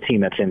as a team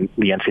that's in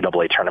the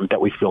NCAA tournament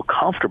that we feel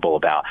comfortable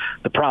about.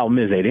 The problem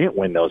is they didn't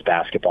win those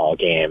basketball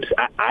games.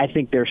 I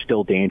think they're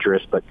still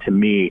dangerous, but to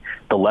me,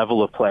 the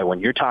level of play,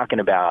 when you're talking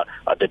about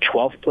the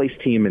 12th place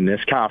team in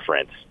this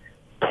conference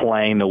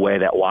playing the way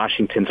that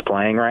Washington's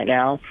playing right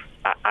now,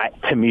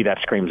 to me, that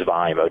screams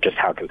volume of just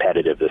how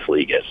competitive this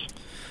league is.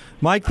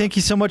 Mike, thank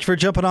you so much for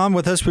jumping on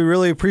with us. We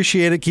really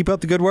appreciate it. Keep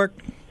up the good work.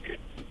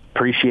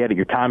 Appreciate it.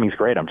 Your timing's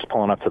great. I'm just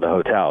pulling up to the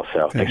hotel,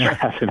 so thanks for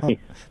having me.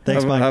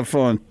 Thanks, Mike. Have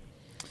fun.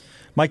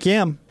 Mike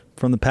Yam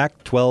from the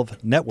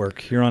Pac-12 Network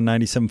here on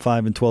 97.5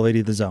 and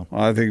 1280 The Zone.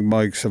 I think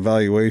Mike's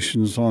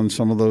evaluations on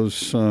some of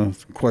those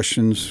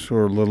questions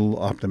are a little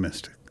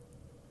optimistic.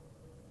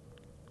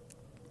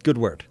 Good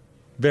word.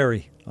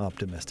 Very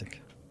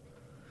optimistic.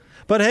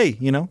 But hey,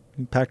 you know,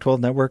 Pac-12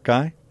 Network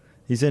guy,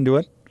 he's into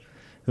it.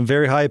 A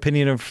very high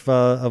opinion of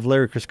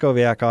Larry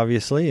Kraskowiak,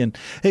 obviously, and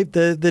hey,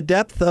 the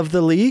depth of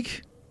the league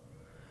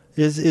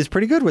is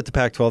pretty good with the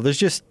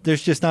Pac-12.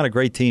 There's just not a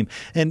great team,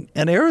 and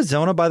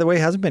Arizona, by the way,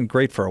 hasn't been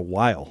great for a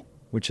while,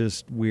 which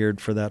is weird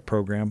for that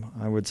program,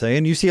 I would say.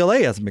 And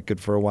UCLA hasn't been good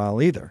for a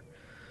while either.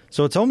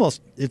 So it's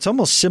almost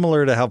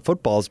similar to how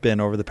football's been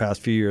over the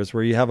past few years,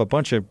 where you have a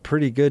bunch of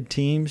pretty good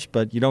teams,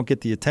 but you don't get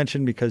the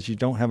attention because you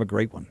don't have a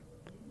great one.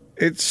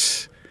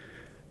 It's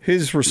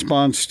his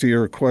response to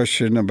your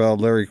question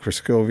about Larry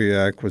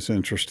Kraskowiak was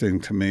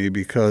interesting to me,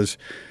 because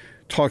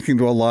talking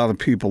to a lot of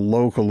people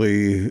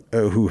locally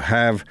who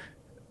have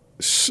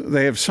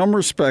some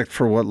respect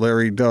for what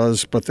Larry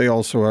does, but they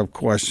also have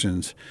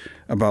questions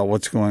about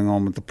what's going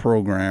on with the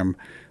program.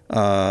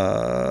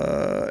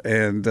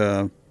 And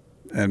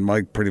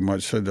Mike pretty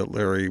much said that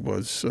Larry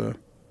was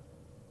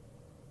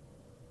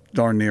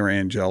darn near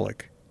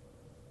angelic.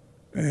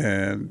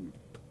 And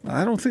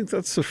I don't think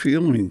that's the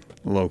feeling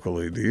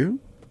locally. Do you?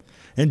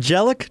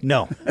 Angelic?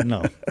 No, I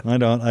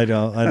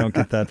don't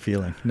get that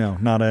feeling. No,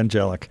 not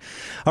angelic.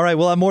 All right,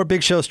 we'll have more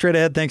Big Show straight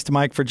ahead. Thanks to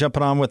Mike for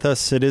jumping on with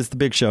us. It is the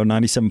Big Show,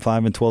 97.5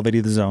 and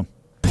 1280 The Zone.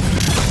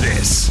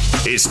 This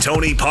is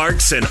Tony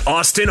Parks and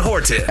Austin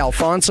Horton.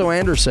 Alfonso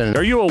Anderson.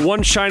 Are you a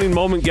one shining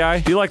moment guy?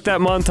 Do you like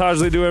that montage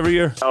they do every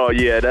year? Oh,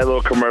 yeah, that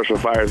little commercial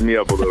fires me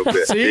up a little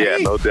bit. See? Yeah,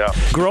 no doubt.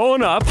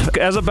 Growing up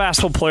as a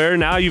basketball player,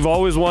 now you've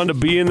always wanted to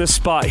be in this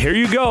spot. Here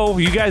you go.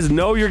 You guys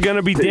know you're going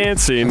to be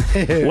dancing.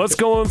 What's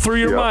going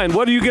through your mind?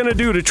 What are you going to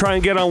do to try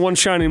and get on one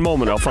shining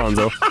moment,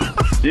 Alfonso?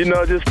 You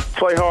know, just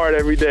play hard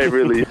every day,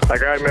 really.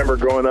 Like, I remember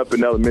growing up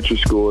in elementary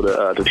school,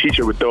 the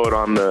teacher would throw it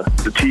on the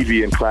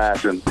TV in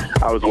class, and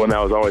I was the one that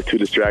was always too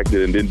distracted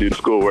and didn't do the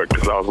schoolwork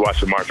because I was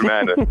watching March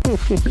Madness.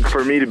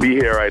 For me to be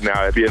here right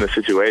now, to be in a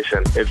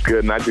situation, it's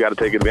good, and I just got to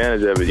take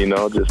advantage of it, you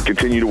know. Just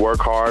continue to work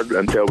hard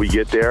until we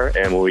get there,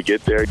 and when we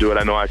get there, do what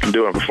I know I can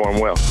do and perform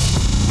well.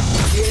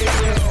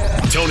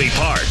 Tony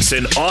Parks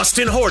and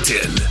Austin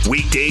Horton.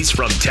 Weekdays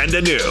from 10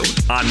 to noon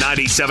on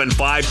 97.5,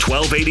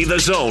 1280 The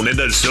Zone and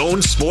the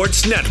Zone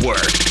Sports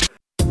Network.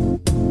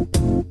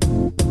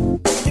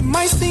 It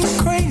might seem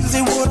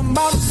crazy what I'm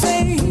about to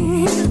say.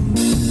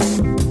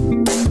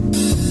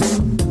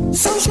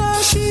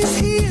 Sunshine, she's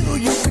here,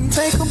 you can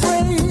take a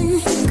break.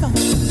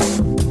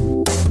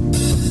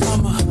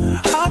 I'm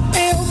a hot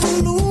air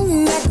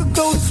balloon that could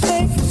go to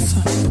space.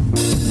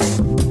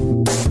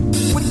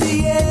 With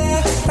the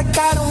air, like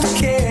I don't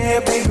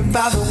care, baby,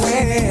 by the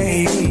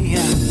way.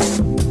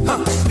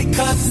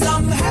 Because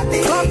I'm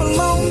happy. Clap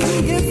along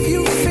if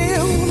you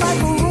feel like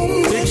a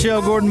room. Big Show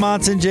Show. Gordon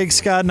Monson, Jake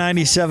Scott,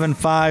 97.5,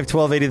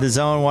 1280 The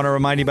Zone. Want to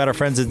remind you about our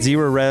friends at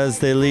Zero Res.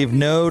 They leave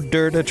no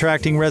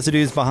dirt-attracting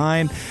residues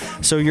behind,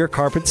 so your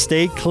carpets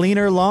stay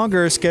cleaner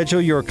longer.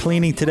 Schedule your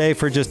cleaning today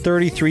for just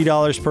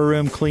 $33 per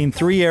room. Clean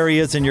 3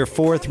 areas, and your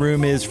 4th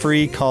room is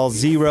free. Call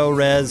Zero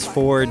Res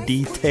for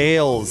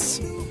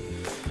details.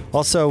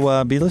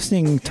 Also, be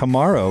listening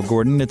tomorrow,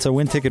 Gordon. It's a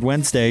Win Ticket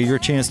Wednesday. Your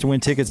chance to win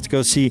tickets to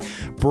go see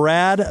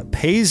Brad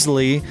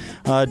Paisley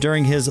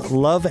during his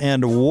Love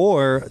and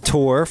War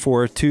tour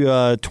for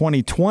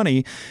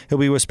 2020. He'll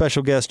be with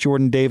special guests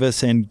Jordan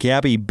Davis and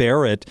Gabby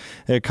Barrett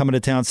coming to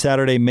town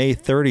Saturday, May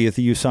 30th at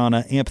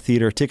USANA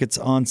Amphitheater. Tickets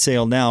on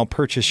sale now.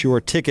 Purchase your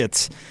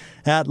tickets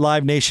at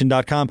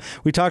livenation.com.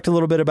 We talked a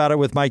little bit about it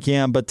with Mike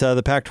Yam, but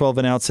the Pac-12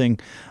 announcing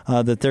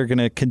that they're going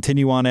to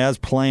continue on as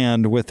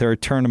planned with their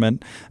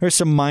tournament. There's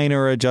some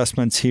minor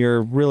adjustments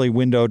here, really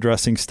window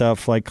dressing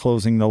stuff like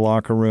closing the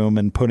locker room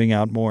and putting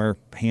out more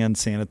hand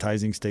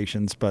sanitizing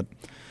stations. But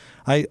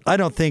I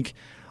don't think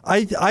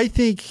I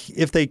think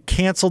if they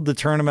canceled the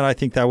tournament, I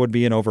think that would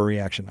be an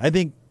overreaction. I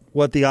think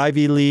what the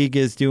Ivy League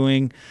is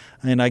doing,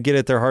 and I get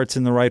it, their heart's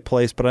in the right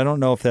place, but I don't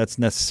know if that's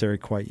necessary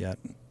quite yet.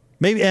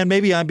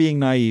 Maybe I'm being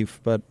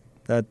naive, but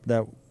that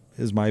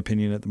is my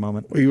opinion at the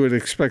moment. Well, you would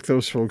expect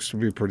those folks to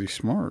be pretty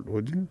smart,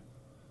 wouldn't you?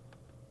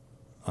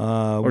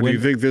 Or do you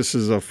think this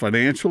is a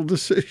financial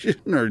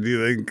decision, or do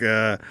you think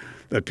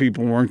that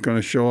people weren't going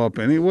to show up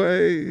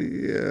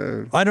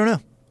anyway? I don't know.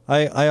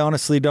 I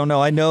honestly don't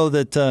know. I know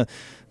that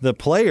the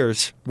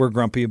players were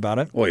grumpy about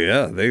it. Well,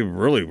 yeah, they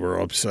really were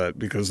upset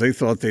because they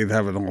thought they'd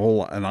have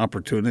an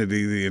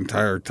opportunity the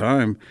entire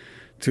time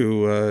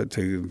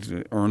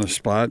to earn a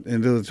spot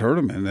into the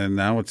tournament, and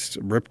now it's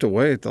ripped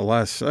away at the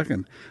last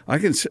second. I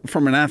can,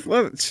 from an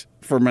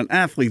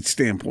athlete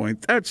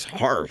standpoint, that's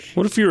harsh.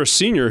 What if you're a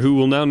senior who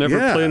will now never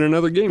play in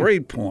another game?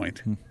 Great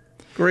point.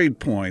 Great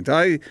point.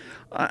 I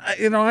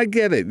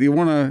get it. You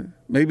want to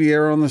maybe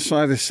err on the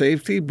side of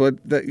safety, but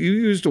that you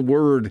used a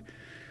word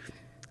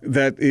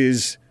that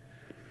is.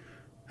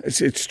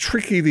 It's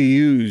tricky to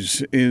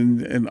use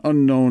in an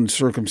unknown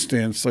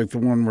circumstance like the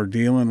one we're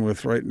dealing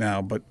with right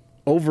now, but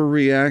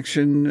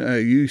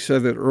overreaction, you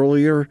said it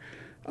earlier.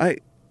 I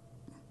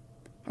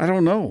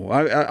don't know.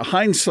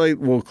 Hindsight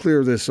will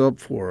clear this up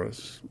for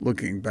us,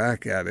 looking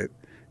back at it,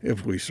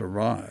 if we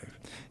survive.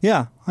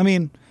 Yeah, I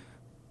mean,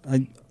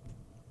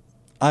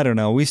 I don't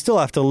know. We still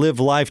have to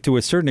live life to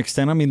a certain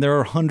extent. I mean, there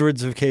are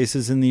hundreds of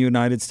cases in the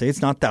United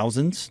States, not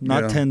thousands,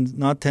 not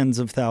tens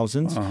of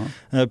thousands.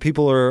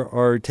 People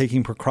are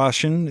taking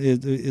precaution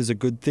is a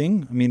good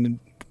thing. I mean,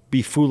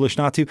 be foolish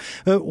not to.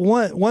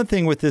 One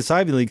thing with this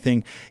Ivy League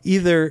thing,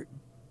 either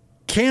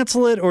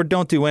cancel it or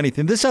don't do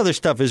anything. This other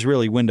stuff is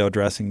really window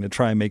dressing to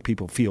try and make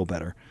people feel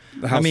better.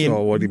 How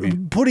so? What do you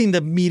mean? Putting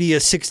the media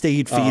 6 to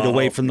 8 feet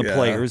away from the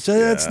players.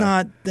 That's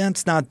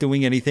not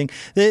doing anything.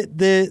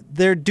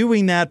 They're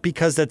doing that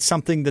because that's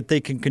something that they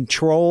can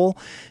control.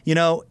 You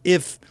know,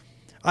 if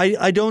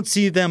I don't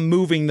see them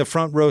moving the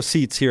front row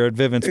seats here at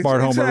Vivint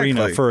Smart Home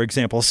Arena, for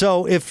example.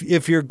 So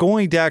if you're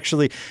going to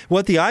actually,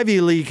 what the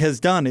Ivy League has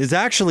done is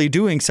actually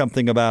doing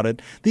something about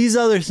it. These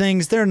other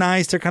things, they're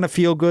nice, they're kind of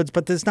feel goods,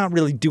 but it's not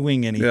really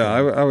doing anything. Yeah,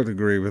 I would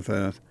agree with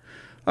that.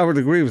 I would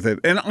agree with it.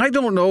 And I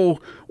don't know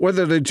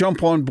whether to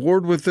jump on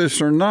board with this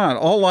or not.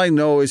 All I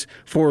know is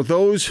for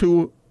those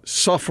who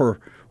suffer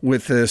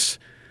with this,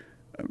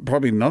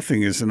 probably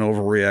nothing is an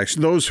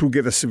overreaction. Those who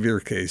get a severe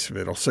case of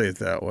it, I'll say it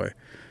that way.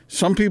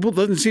 Some people, it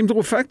doesn't seem to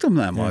affect them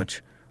that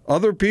much.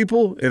 Other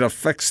people, it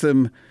affects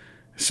them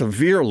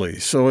severely.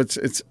 So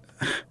it's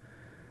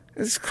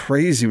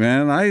crazy,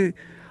 man.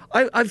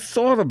 I've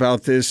thought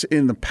about this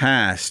in the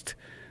past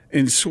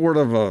in sort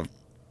of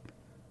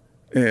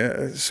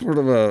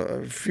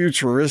a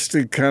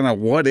futuristic kind of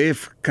what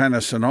if kind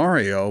of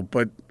scenario,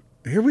 but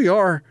here we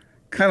are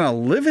kind of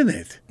living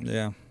it.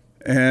 Yeah.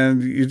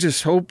 And you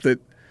just hope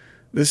that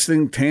this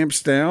thing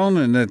tamps down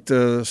and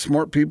that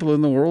smart people in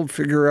the world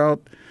figure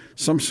out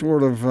some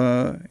sort of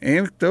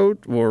anecdote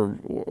or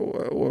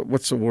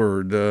what's the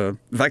word?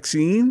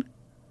 Vaccine?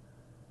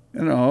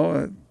 You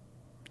know,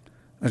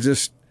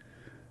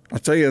 I'll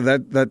tell you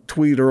that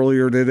tweet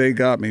earlier today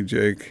got me,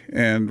 Jake,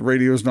 and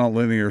radio's not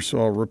linear, so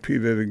I'll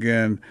repeat it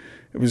again.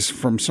 It was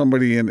from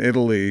somebody in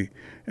Italy,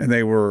 and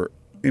they were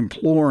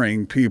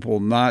imploring people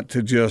not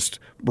to just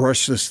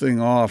brush this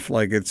thing off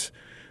like it's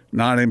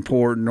not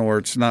important or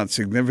it's not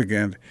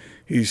significant.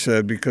 He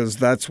said, because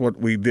that's what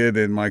we did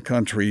in my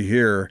country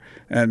here,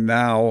 and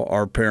now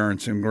our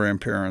parents and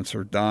grandparents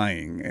are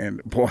dying.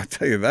 And, boy, I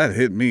tell you, that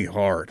hit me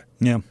hard.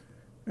 Yeah.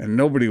 And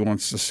nobody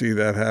wants to see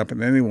that happen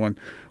to anyone.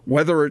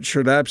 Whether it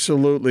should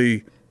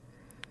absolutely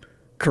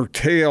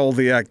curtail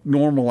the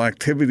normal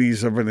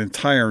activities of an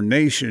entire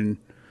nation,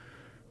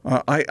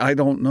 I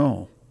don't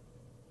know.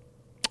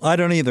 I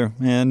don't either.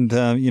 And,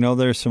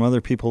 there's some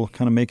other people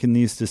kind of making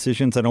these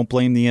decisions. I don't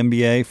blame the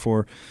NBA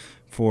for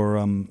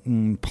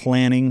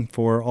planning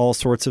for all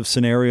sorts of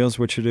scenarios,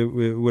 which it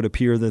would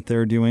appear that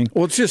they're doing.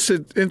 Well, it's just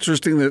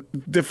interesting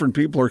that different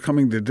people are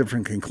coming to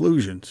different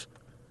conclusions.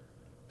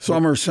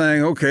 Some are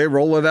saying, okay,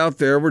 roll it out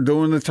there. We're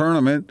doing the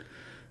tournament.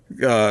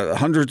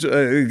 hundreds,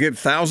 get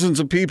thousands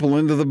of people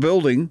into the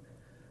building,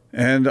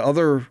 and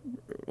other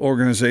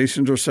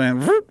organizations are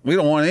saying, we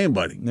don't want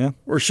anybody. Yeah.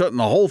 We're shutting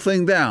the whole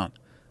thing down.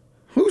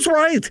 Who's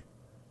right?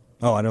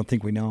 Oh, I don't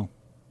think we know.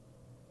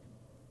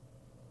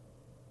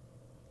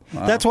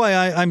 Wow. That's why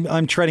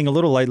I'm treading a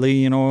little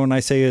lightly, when I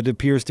say it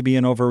appears to be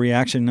an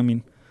overreaction. I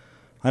mean,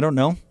 I don't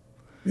know.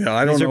 Yeah,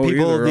 I don't know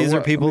either. These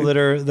are people that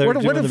are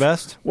doing the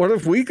best. What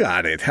if we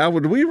got it? How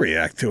would we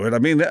react to it? I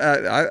mean,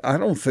 I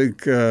don't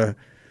think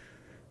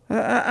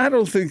I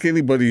don't think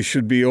anybody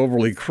should be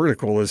overly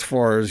critical as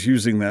far as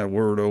using that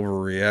word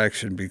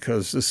overreaction,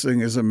 because this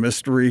thing is a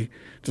mystery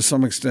to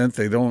some extent.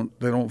 They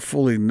don't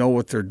fully know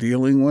what they're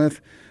dealing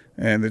with,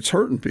 and it's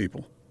hurting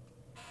people.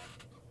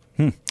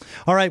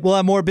 All right, we'll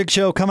have more Big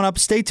Show coming up.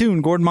 Stay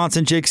tuned. Gordon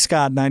Monson, Jake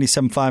Scott,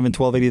 97.5 and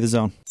 1280 The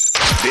Zone.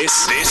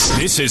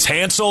 This is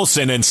Hans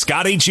Olsen and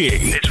Scotty G.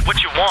 It's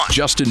what you want.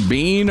 Justin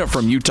Bean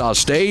from Utah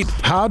State.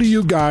 How do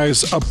you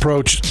guys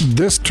approach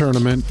this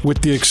tournament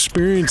with the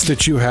experience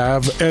that you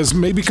have as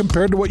maybe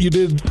compared to what you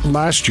did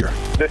last year?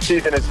 This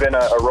season has been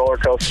a roller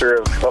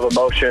coaster of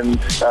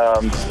emotions,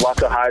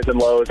 lots of highs and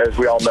lows, as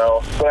we all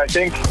know. But I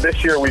think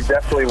this year we've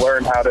definitely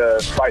learned how to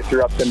fight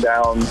through ups and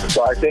downs.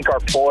 So I think our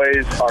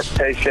poise, our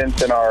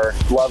patience, and our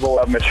level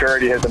of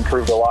maturity has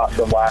improved a lot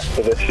from last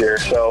to this year.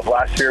 So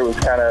last year was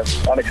kind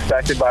of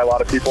unexpected by a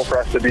lot of people for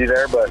us to be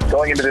there, but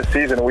going into this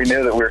season, we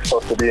knew that we were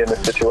supposed to be in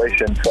this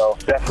situation. So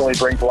definitely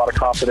brings a lot of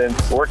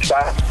confidence. We're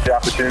excited for the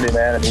opportunity,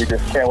 man, and we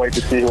just can't wait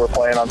to see who we're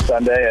playing on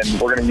Sunday.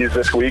 And we're going to use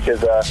this week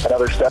as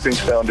another stepping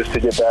stone just to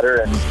get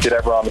better and get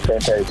everyone on the same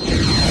page.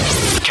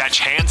 Catch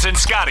Hans and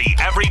Scotty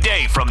every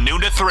day from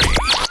noon to 3.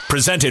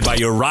 Presented by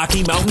your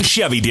Rocky Mountain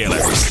Chevy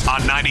dealers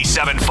on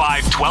 97.5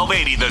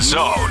 1280 The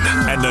Zone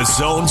and The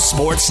Zone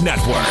Sports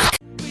Network.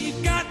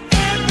 We've got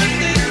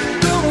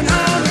everything going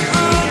on.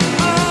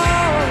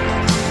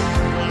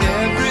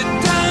 Every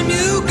time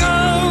you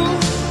go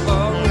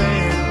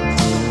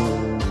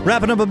away.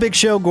 Wrapping up a Big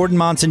Show. Gordon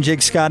Monson,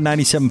 Jake Scott,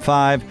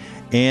 97.5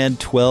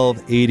 and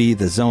 1280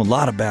 The Zone. A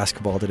lot of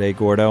basketball today,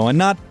 Gordo, and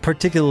not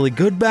particularly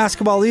good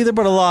basketball either,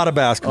 but a lot of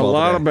basketball. A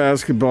lot of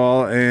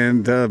basketball,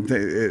 and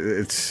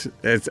it's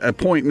a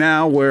point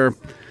now where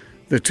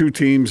the two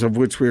teams of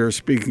which we are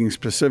speaking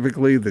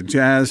specifically, the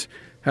Jazz,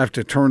 have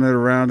to turn it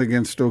around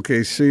against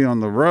OKC on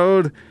the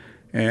road,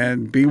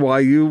 and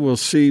BYU will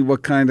see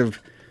what kind of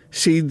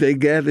seed they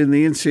get in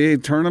the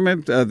NCAA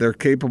tournament. They're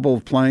capable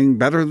of playing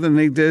better than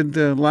they did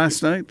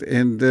last night,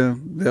 and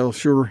they'll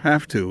sure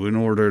have to in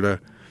order to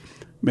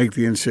make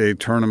the NCAA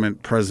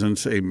tournament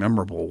presence a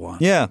memorable one.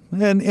 Yeah,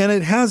 and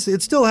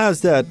it still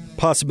has that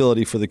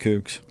possibility for the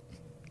Cougs.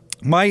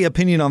 My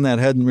opinion on that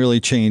hadn't really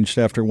changed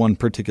after one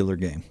particular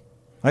game.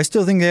 I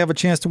still think they have a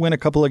chance to win a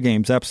couple of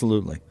games,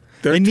 absolutely.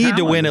 They need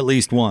to win at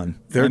least one.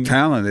 They're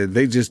talented.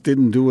 They just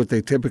didn't do what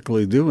they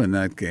typically do in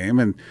that game,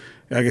 and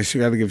I guess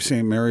you got to give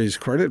St. Mary's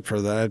credit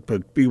for that,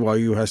 but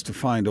BYU has to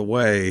find a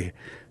way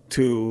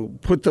to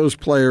put those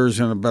players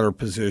in a better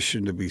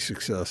position to be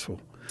successful.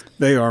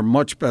 They are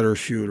much better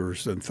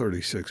shooters than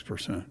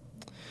 36%.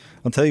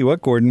 I'll tell you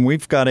what, Gordon,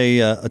 we've got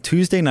a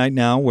Tuesday night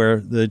now where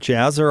the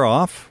Jazz are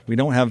off. We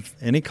don't have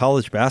any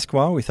college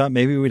basketball. We thought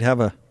maybe we'd have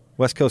a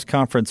West Coast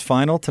Conference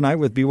final tonight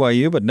with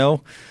BYU, but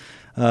no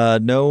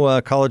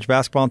college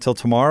basketball until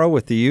tomorrow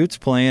with the Utes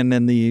playing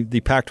in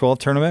the Pac-12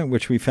 tournament,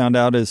 which we found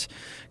out is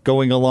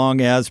going along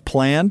as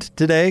planned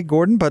today,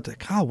 Gordon. But,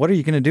 God, what are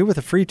you going to do with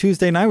a free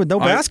Tuesday night with no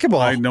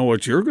basketball? I know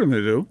what you're going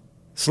to do.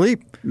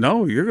 Sleep.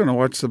 No, you're going to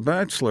watch the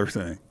Bachelor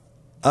thing.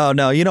 Oh,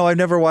 no. I've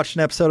never watched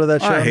an episode of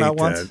that show. I hate not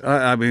that. once.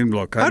 I mean,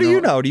 look. How do you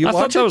know? Do you I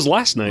watch thought that was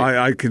last night.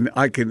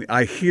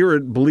 I hear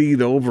it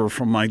bleed over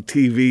from my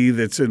TV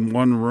that's in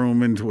one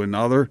room into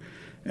another,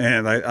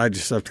 and I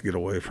just have to get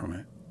away from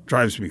it.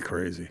 Drives me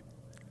crazy.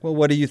 Well,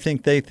 what do you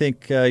think they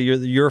think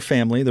your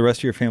family, the rest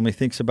of your family,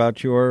 thinks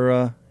about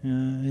your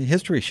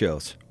history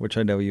shows, which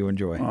I know you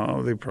enjoy?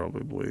 Oh, they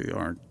probably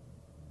aren't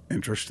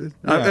interested.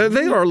 Yeah.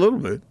 They are a little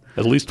bit.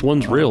 At least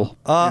one's real.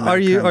 Are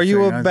you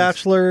a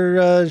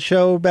Bachelor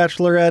show,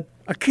 Bachelorette?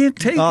 I can't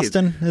take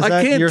Austin? it. Is I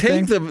that can't your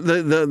take thing?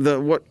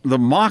 the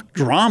mock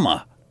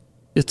drama.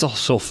 It's all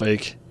so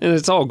fake, and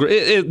it's all great.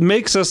 It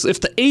makes us. If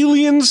the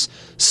aliens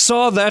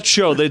saw that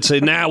show, they'd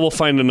say, "Nah, we'll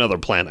find another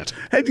planet."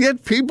 And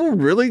yet, people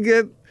really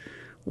get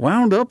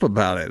wound up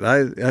about it.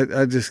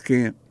 I just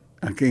can't.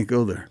 I can't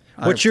go there.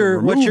 What's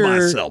your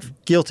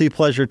guilty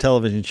pleasure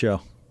television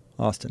show,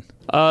 Austin?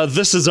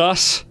 This Is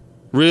Us.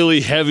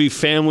 Really heavy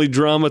family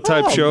drama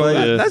type show.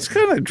 Yeah. That's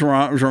kind of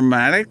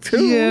dramatic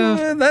too.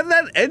 Yeah,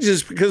 that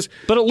edges because.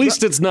 But at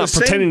least it's not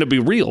pretending to be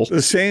real.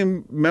 The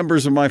same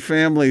members of my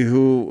family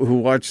who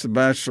watch The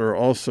Bachelor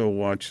also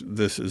watch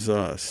This Is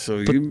Us.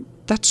 So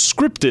that's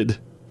scripted.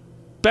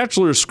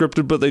 Bachelor is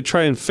scripted, but they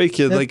try and fake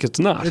it like it's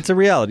not. It's a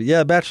reality.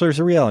 Yeah, Bachelor's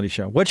a reality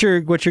show. What's your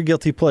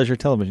guilty pleasure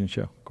television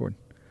show, Gordon?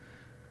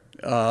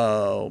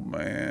 Oh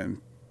man,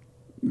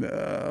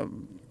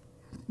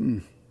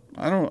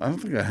 I don't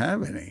think I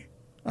have any.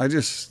 I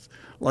just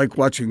like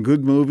watching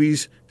good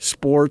movies,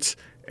 sports,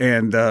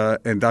 and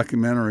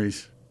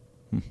documentaries.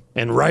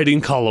 And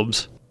writing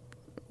columns.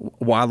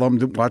 while I'm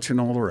watching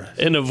all the rest.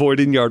 And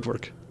avoiding yard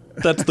work.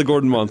 That's the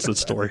Gordon Monson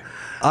story.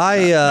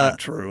 Not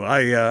true.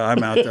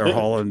 I'm out there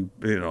hauling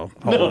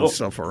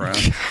stuff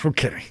around.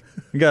 Okay.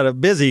 You got a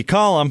busy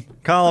column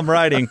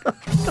writing.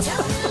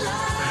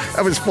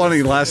 That was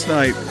funny. Last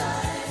night,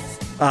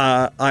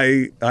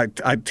 I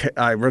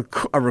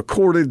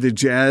recorded the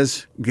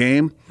Jazz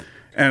game,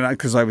 and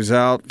because I was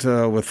out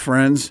with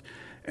friends,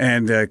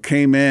 and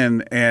came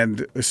in,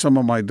 and some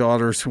of my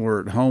daughters who were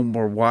at home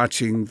were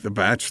watching The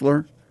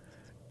Bachelor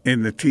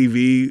in the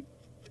TV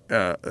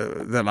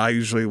that I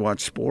usually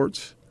watch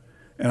sports.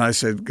 And I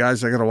said,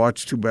 guys, I got to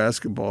watch 2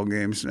 basketball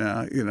games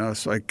now,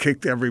 So I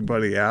kicked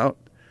everybody out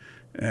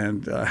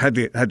and had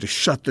to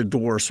shut the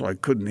door so I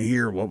couldn't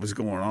hear what was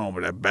going on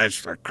with that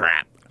Bachelor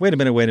crap. Wait a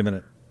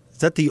minute. Is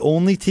that the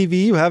only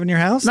TV you have in your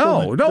house?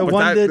 No, the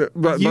one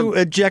that you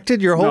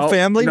ejected your whole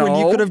family when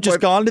you could have just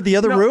gone to the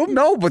other room?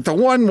 No, but the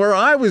one where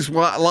I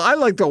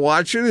like to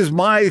watch it is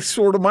my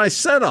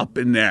setup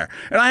in there,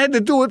 and I had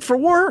to do it for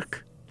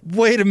work.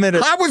 Wait a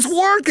minute. I was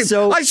working.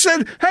 So I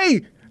said,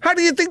 hey, how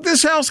do you think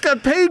this house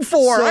got paid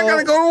for? I got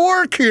to go to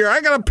work here.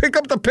 I got to pick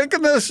up the pick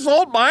of the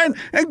salt mine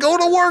and go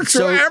to work.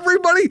 So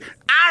everybody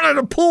out of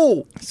the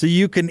pool. So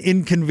you can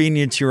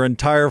inconvenience your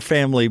entire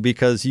family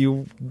because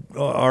you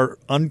are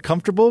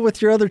uncomfortable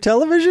with your other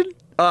television?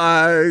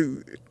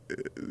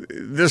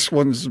 This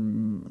one's,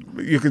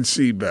 you can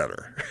see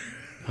better.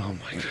 Oh,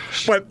 my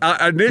gosh. But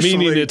initially,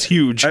 meaning it's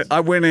huge. I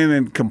went in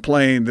and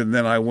complained, and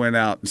then I went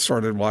out and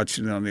started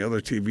watching it on the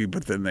other TV,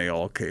 but then they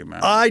all came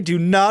out. I do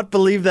not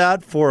believe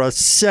that for a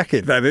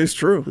second. That is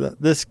true.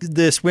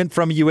 This went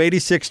from you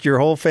 86 your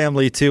whole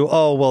family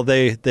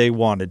to, they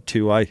wanted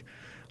to. I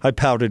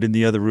pouted in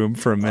the other room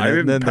for a minute, I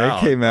didn't and then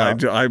pout. they came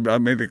out. I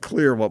made it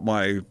clear what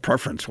my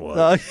preference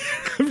was.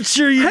 I'm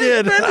sure you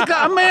did. Man,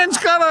 a man's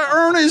got to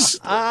earn his. He's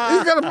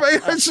got to pay.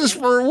 This is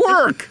for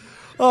work.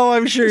 Oh,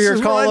 I'm sure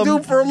your column. What I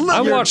do for a living.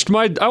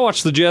 I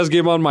watched the Jazz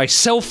game on my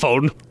cell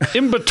phone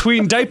in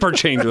between diaper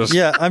changes.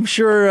 Yeah, I'm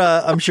sure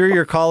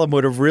your column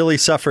would have really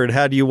suffered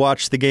had you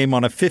watched the game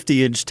on a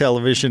 50-inch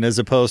television as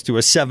opposed to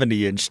a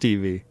 70-inch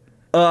TV.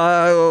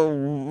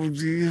 Well,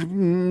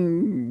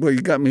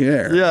 you got me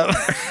there. Yeah.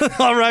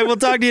 All right, we'll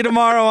talk to you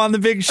tomorrow on The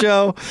Big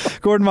Show.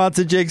 Gordon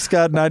Monson, Jake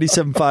Scott,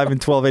 97.5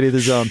 and 1280 The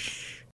Zone.